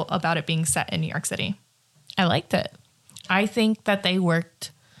feel about it being set in New York City? I liked it. I think that they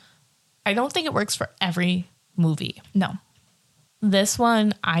worked. I don't think it works for every movie. No. This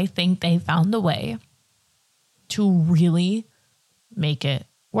one, I think they found a way to really make it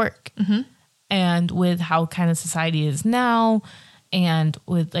work. And with how kind of society is now, and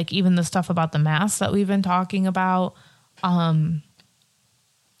with like even the stuff about the masks that we've been talking about,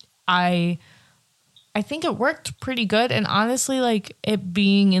 I think it worked pretty good. And honestly, like it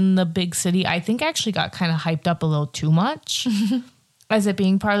being in the big city, I think actually got kind of hyped up a little too much as it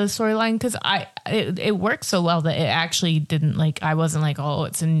being part of the storyline. Cause it worked so well that it actually didn't, like, I wasn't like, oh, I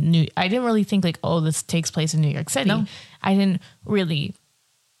didn't really think like, oh, this takes place in New York City. No. I didn't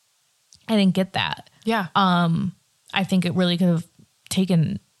get that. Yeah. I think it really could have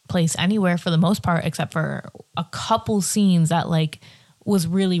taken place anywhere for the most part, except for a couple scenes that like was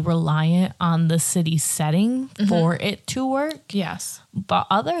really reliant on the city setting for it to work. Yes. But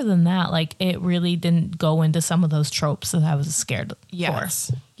other than that, like it really didn't go into some of those tropes that I was scared for.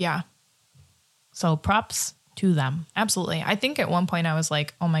 Yeah. So props to them. Absolutely. I think at one point I was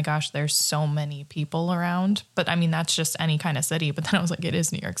like, oh my gosh, there's so many people around. But I mean, that's just any kind of city. But then I was like, it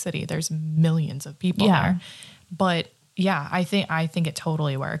is New York City. There's millions of people there. But yeah, I think it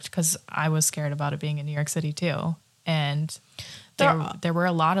totally worked because I was scared about it being in New York City too. And there were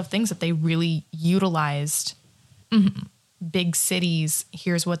a lot of things that they really utilized. Big cities,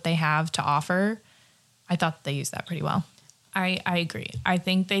 here's what they have to offer. I thought they used that pretty well. I agree. I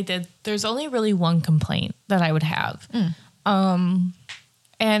think they did. There's only really one complaint that I would have. And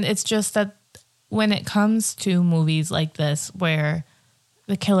it's just that when it comes to movies like this, where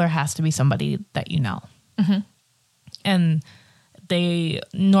the killer has to be somebody that you know. And they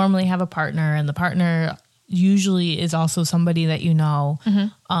normally have a partner, and the partner usually is also somebody that you know,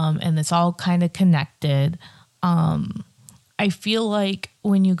 and it's all kind of connected. I feel like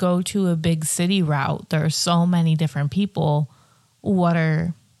when you go to a big city route, there are so many different people. What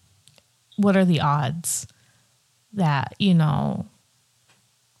are the odds that, you know,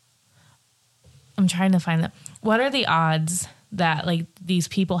 I'm trying to find that. What are the odds that like these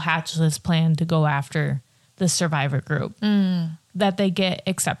people hatch this plan to go after the survivor group, that they get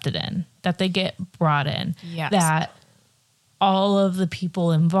accepted in, that they get brought in, that all of the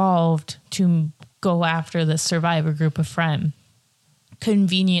people involved to go after the survivor group of friends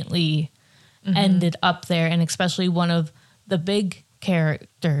conveniently ended up there. And especially one of the big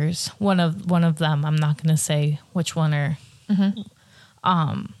characters. One of them, I'm not going to say which one or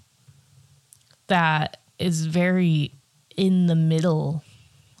that is very in the middle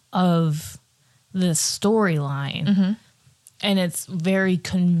of this storyline. And it's very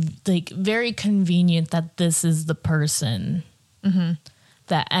very convenient that this is the person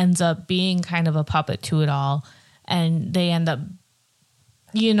that ends up being kind of a puppet to it all, and they end up,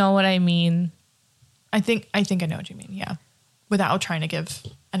 you know what I mean? I think I know what you mean. Yeah. Without trying to give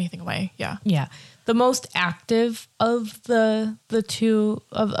anything away. Yeah. Yeah. The most active of the two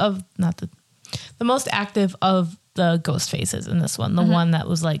of not the most active of the ghost faces in this one, the one that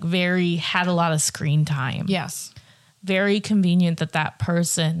was like had a lot of screen time. Yes. Very convenient that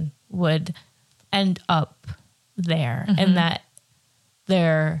person would end up there, and that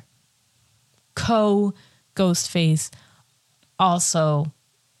their co-ghost face also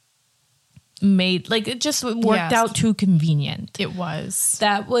made, like, it just worked out too convenient. It was.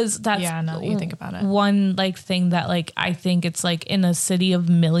 That's yeah, now that you think about it. One like thing that, like, I think it's like in a city of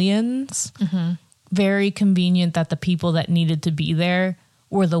millions, very convenient that the people that needed to be there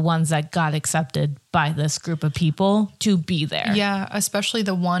were the ones that got accepted by this group of people to be there. Yeah, especially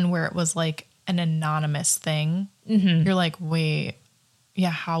the one where it was like an anonymous thing. You're like, wait, yeah,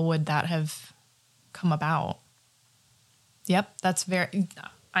 how would that have come about? Yep,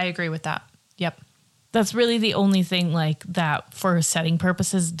 I agree with that. Yep. That's really the only thing like that for setting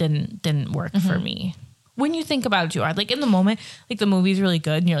purposes didn't work for me. When you think about it too hard, like in the moment, like the movie's really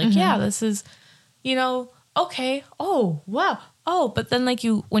good and you're like, yeah, this is, okay. Oh, wow. Oh, but then like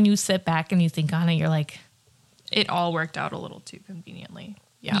when you sit back and you think on it, you're like, it all worked out a little too conveniently.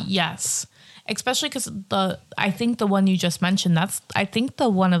 Yeah. Yes. Especially because I think the one you just mentioned, I think the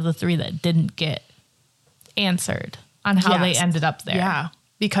one of the three that didn't get answered on how they ended up there. Yeah.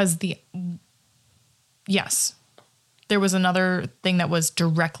 Because yes, there was another thing that was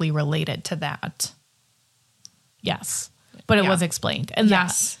directly related to that. Yes. But it was explained. And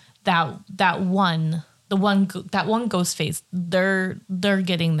that one ghost face, they're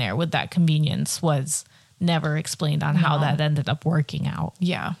getting there with that convenience was never explained on how that ended up working out.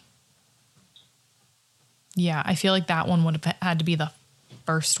 Yeah. Yeah, I feel like that one would have had to be the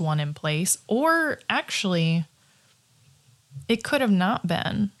first one in place. Or actually, it could have not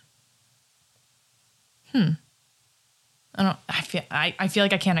been. I feel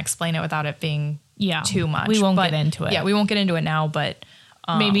like I can't explain it without it being too much. We won't get into it. Yeah, we won't get into it now, but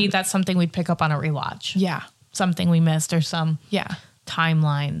maybe that's something we'd pick up on a rewatch. Yeah. Something we missed or some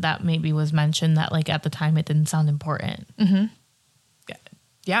timeline that maybe was mentioned that like at the time it didn't sound important.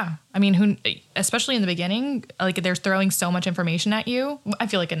 Yeah. I mean, especially in the beginning, like they're throwing so much information at you. I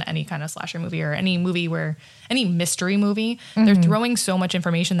feel like in any kind of slasher movie or any mystery movie, they're throwing so much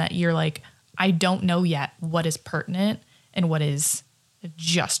information that you're like, I don't know yet what is pertinent and what is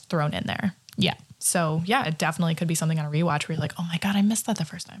just thrown in there. Yeah. So yeah, it definitely could be something on a rewatch where you're like, oh my God, I missed that the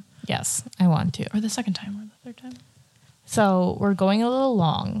first time. Yes, I want to. Or the second time or the third time. So we're going a little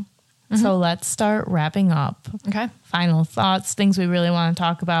long. So let's start wrapping up. Okay. Final thoughts, things we really want to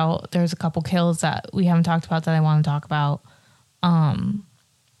talk about. There's a couple kills that we haven't talked about that I want to talk about. But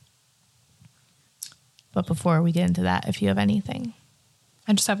before we get into that, if you have anything.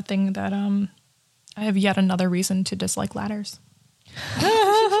 I just have a thing that I have yet another reason to dislike ladders.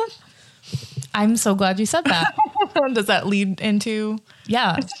 I'm so glad you said that. Does that lead into?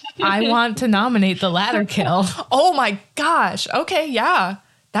 Yeah. I want to nominate the ladder kill. Oh my gosh. Okay. Yeah.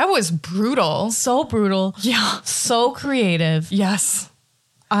 That was brutal. So brutal. Yeah. So creative. Yes.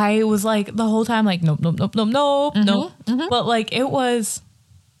 I was like the whole time like, nope. But like it was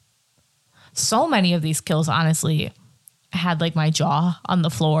so many of these kills, honestly, had like my jaw on the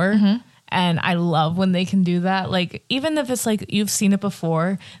floor. And I love when they can do that. Like, even if it's like you've seen it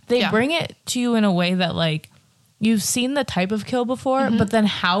before, they bring it to you in a way that like you've seen the type of kill before, but then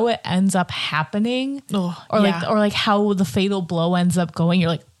how it ends up happening or like how the fatal blow ends up going, you're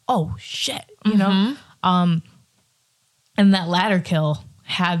like, oh shit, you know? And that ladder kill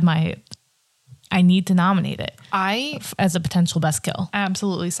had I need to nominate it as a potential best kill.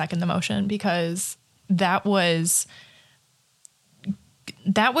 Absolutely second the motion because that was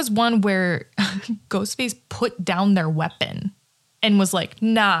one where Ghostface put down their weapon and was like,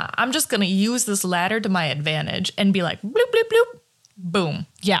 nah, I'm just going to use this ladder to my advantage and be like, bloop, bloop, bloop, boom.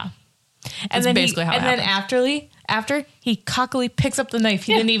 Yeah. And then basically how it happened. After he cockily picks up the knife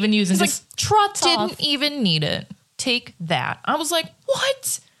he didn't even use and just trots off. Didn't even need it. Take that. I was like,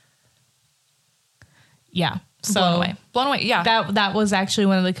 what? Yeah. So blown away. Yeah. That was actually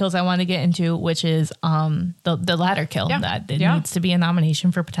one of the kills I wanted to get into, which is the ladder kill. Yeah. That needs to be a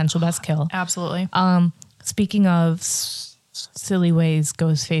nomination for potential best kill. Absolutely. Speaking of silly ways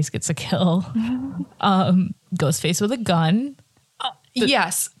Ghostface gets a kill. Ghostface with a gun.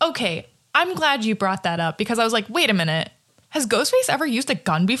 Yes. Okay. I'm glad you brought that up because I was like, wait a minute. Has Ghostface ever used a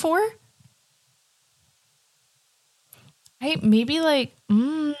gun before? Maybe like,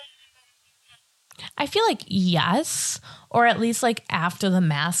 I feel like yes, or at least like after the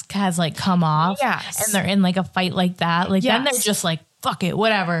mask has like come off, Yes. and they're in like a fight like that, like then they're Yes. just like, fuck it,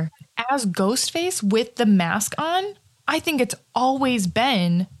 whatever. As Ghostface with the mask on, I think it's always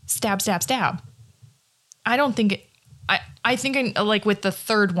been stab, stab, stab. I don't think it. I think like with the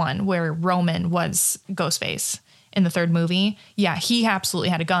third one where Roman was Ghostface in the third movie, yeah, he absolutely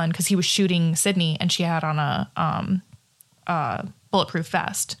had a gun because he was shooting Sydney and she had on a bulletproof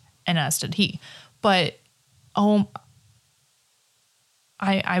vest, and as did he. But I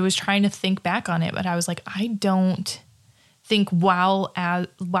was trying to think back on it, but I was like, I don't think while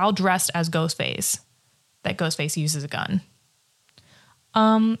dressed as Ghostface that Ghostface uses a gun.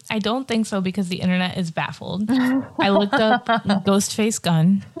 I don't think so because the internet is baffled. I looked up Ghostface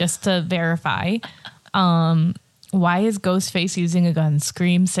gun just to verify. Why is Ghostface using a gun?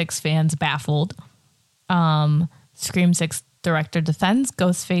 Scream 6 fans baffled. Scream 6 director defends.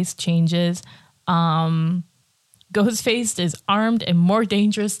 Ghostface changes. Ghostface is armed and more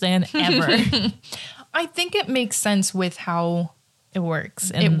dangerous than ever. I think it makes sense with how It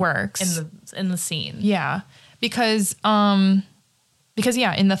works. it works. in the scene. Yeah, because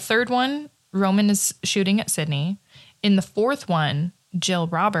yeah, in the third one, Roman is shooting at Sydney. In the fourth one, Jill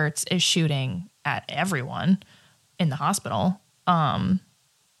Roberts is shooting at everyone in the hospital.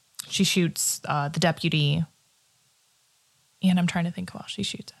 She shoots the deputy, and I'm trying to think who else she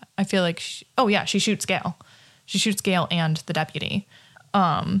shoots at. I feel like she shoots Gail. She shoots Gail and the deputy.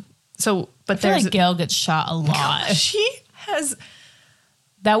 But I feel like Gail gets shot a lot. She has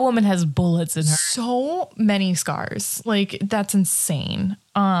That woman has bullets in her. so many scars. Like, that's insane.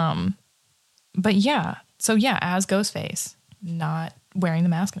 But yeah. So yeah, as Ghostface, not wearing the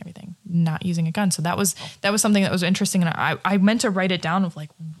mask and everything, not using a gun. So that was something that was interesting. And I meant to write it down of like,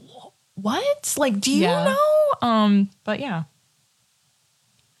 what? Like, do you know? But yeah,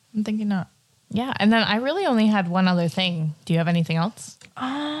 I'm thinking not. Yeah. And then I really only had one other thing. Do you have anything else?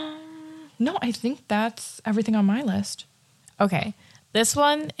 No, I think that's everything on my list. Okay. This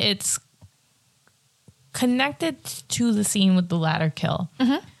one, it's connected to the scene with the ladder kill.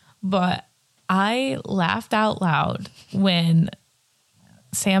 Mm-hmm. But I laughed out loud when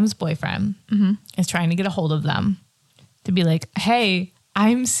Sam's boyfriend is trying to get a hold of them to be like, hey,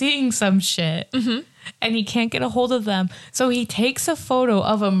 I'm seeing some shit. Mm-hmm. And he can't get a hold of them. So he takes a photo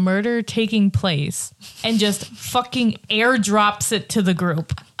of a murder taking place and just fucking airdrops it to the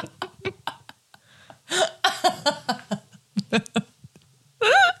group. Because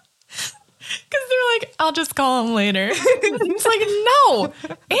they're like, I'll just call him later. It's like, no,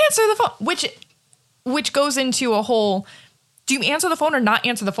 answer the phone. Which goes into a whole, do you answer the phone or not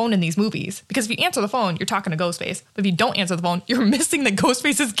answer the phone in these movies? Because if you answer the phone, you're talking to Ghostface. But if you don't answer the phone, you're missing that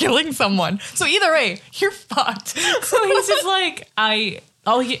Ghostface is killing someone. So either way, you're fucked. So he's just like,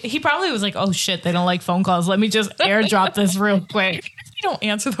 he probably was like, oh shit, they don't like phone calls. Let me just airdrop this real quick. If you don't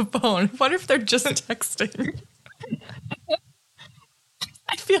answer the phone, what if they're just texting?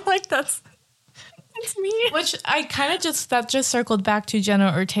 I feel like that's me. Which I kind of that just circled back to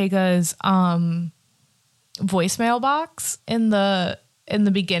Jenna Ortega's voicemail box in the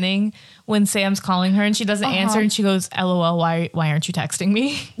beginning when Sam's calling her and she doesn't answer and she goes, LOL, why aren't you texting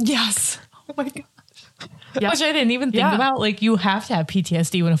me? Yes. Oh my gosh. Yep. Which I didn't even think about. Like, you have to have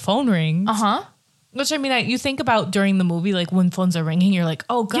PTSD when a phone rings. Which I mean, you think about during the movie, like when phones are ringing, you're like,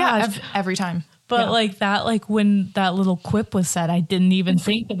 oh gosh. Yeah, every time. But like that, like when that little quip was said, I didn't even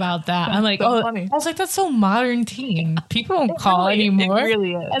think about that. I'm like, so funny. I was like, that's so modern teen. People don't call anymore. It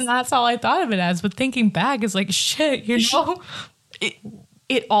really is. And that's all I thought of it as. But thinking back is like, shit, you know?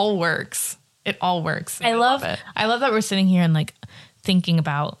 It all works. It all works. I love it. I love that we're sitting here and like thinking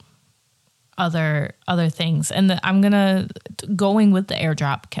about other things. And I'm going with the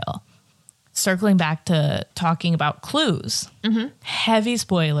airdrop kill. Circling back to talking about clues. Mm-hmm. Heavy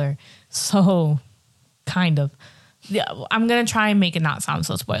spoiler. So, kind of. Yeah, I'm going to try and make it not sound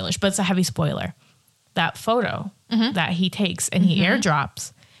so spoilish, but it's a heavy spoiler. That photo that he takes and he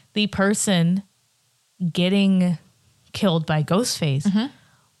airdrops, the person getting killed by Ghostface,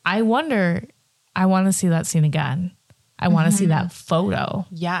 I want to see that scene again. I want to see that photo.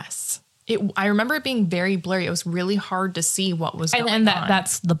 Yes. I remember it being very blurry. It was really hard to see what was going on. And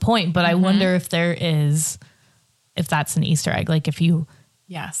that's the point. But I wonder if that's an Easter egg. Like if you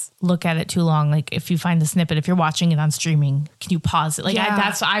look at it too long, like if you find the snippet, if you're watching it on streaming, can you pause it? Like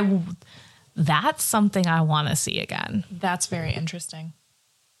That's something I want to see again. That's very interesting.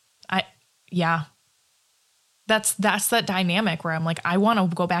 Yeah. That's that dynamic where I'm like, I want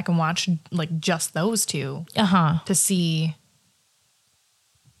to go back and watch like just those two to see.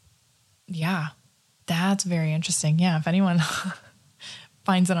 Yeah. That's very interesting. Yeah. If anyone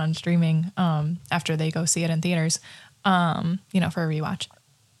finds it on streaming, after they go see it in theaters, for a rewatch.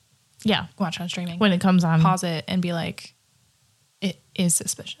 Yeah. Watch on streaming. When it comes on. Pause it and be like, it is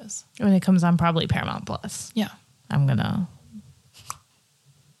suspicious. When it comes on probably Paramount Plus. Yeah. I'm going to.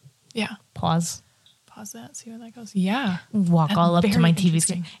 Yeah. Pause that, see where that goes. Yeah. Walk That's all up to my TV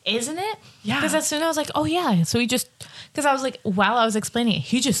interesting. screen. Isn't it? Yeah. Because as soon as I was like, oh yeah. So because I was like, while I was explaining it,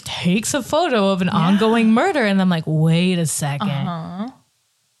 he just takes a photo of an ongoing murder. And I'm like, wait a second.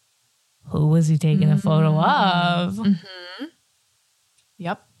 Who was he taking a photo of?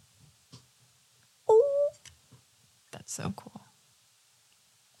 Yep. Ooh. That's so cool.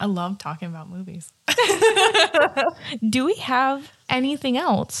 I love talking about movies. Do we have anything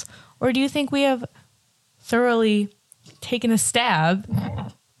else? Or do you think we have thoroughly taken a stab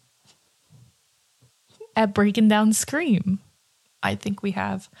at breaking down Scream? I think we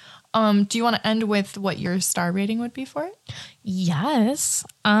have. Do you want to end with what your star rating would be for it? Yes.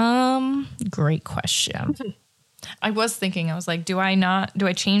 Great question. I was thinking, I was like, do I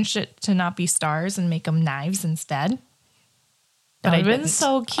change it to not be stars and make them knives instead? That would have been didn't.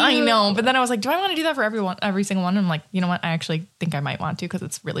 so cute. I know, but then I was like, do I want to do that for every single one? And I'm like, you know what? I actually think I might want to because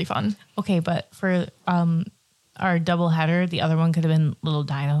it's really fun. Okay, but for our double header, the other one could have been little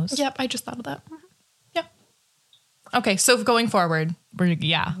dinos. Yep, I just thought of that. Yeah. Okay, so going forward,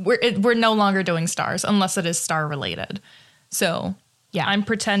 we're no longer doing stars unless it is star related. So Yeah. I'm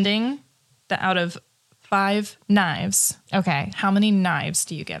pretending that out of 5 knives, Okay. how many knives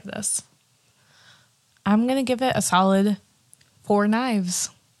do you give this? I'm going to give it a solid 4 knives.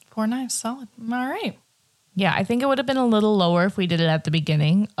 4 knives, solid. All right. Yeah, I think it would have been a little lower if we did it at the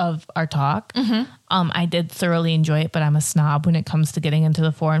beginning of our talk. I did thoroughly enjoy it, but I'm a snob when it comes to getting into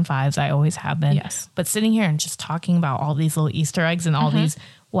the 4 and 5s. I always have been. Yes. But sitting here and just talking about all these little Easter eggs and all these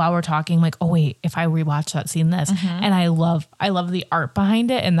while we're talking, like, oh wait, if I rewatch that scene, this, and I love the art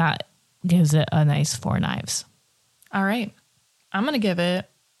behind it, and that gives it a nice 4 knives. All right. I'm going to give it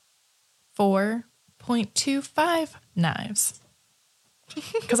 4.25 knives.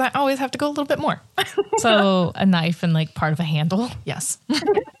 Because I always have to go a little bit more. So a knife and like part of a handle. Yes.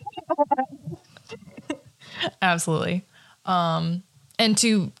 Absolutely. And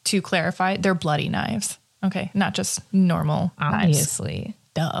to clarify, they're bloody knives. Okay. Not just normal knives. Obviously.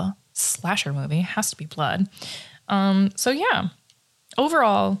 Duh. Slasher movie has to be blood. So yeah.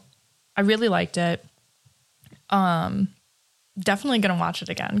 Overall, I really liked it. Definitely gonna watch it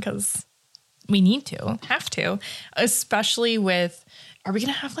again because We need to. have to. Especially with, are we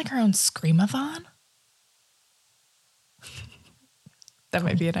gonna have like our own Screamathon? That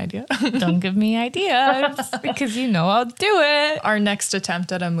might be an idea. Don't give me ideas because you know I'll do it. Our next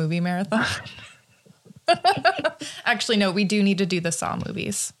attempt at a movie marathon. Actually, no, we do need to do the Saw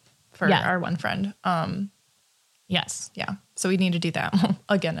movies for our one friend. Yes. Yeah. So we need to do that.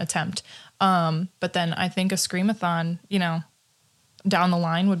 Again, attempt. But then I think a Screamathon, down the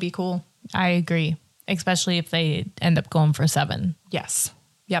line would be cool. I agree. Especially if they end up going for 7. Yes.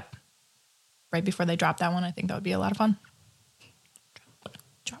 Yep. Right before they drop that one, I think that would be a lot of fun.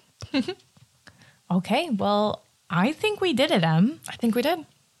 Drop. Okay. Well, I think we did it, Em. I think we did.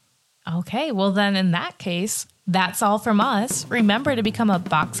 Okay. Well, then in that case, that's all from us. Remember to become a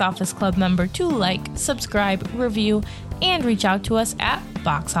Box Office Club member to like, subscribe, review, and reach out to us at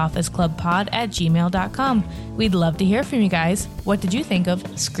boxofficeclubpod@gmail.com. We'd love to hear from you guys. What did you think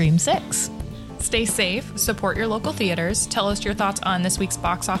of Scream 6? Stay safe, support your local theaters, tell us your thoughts on this week's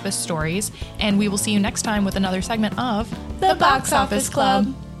box office stories, and we will see you next time with another segment of The Box Office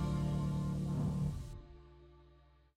Club.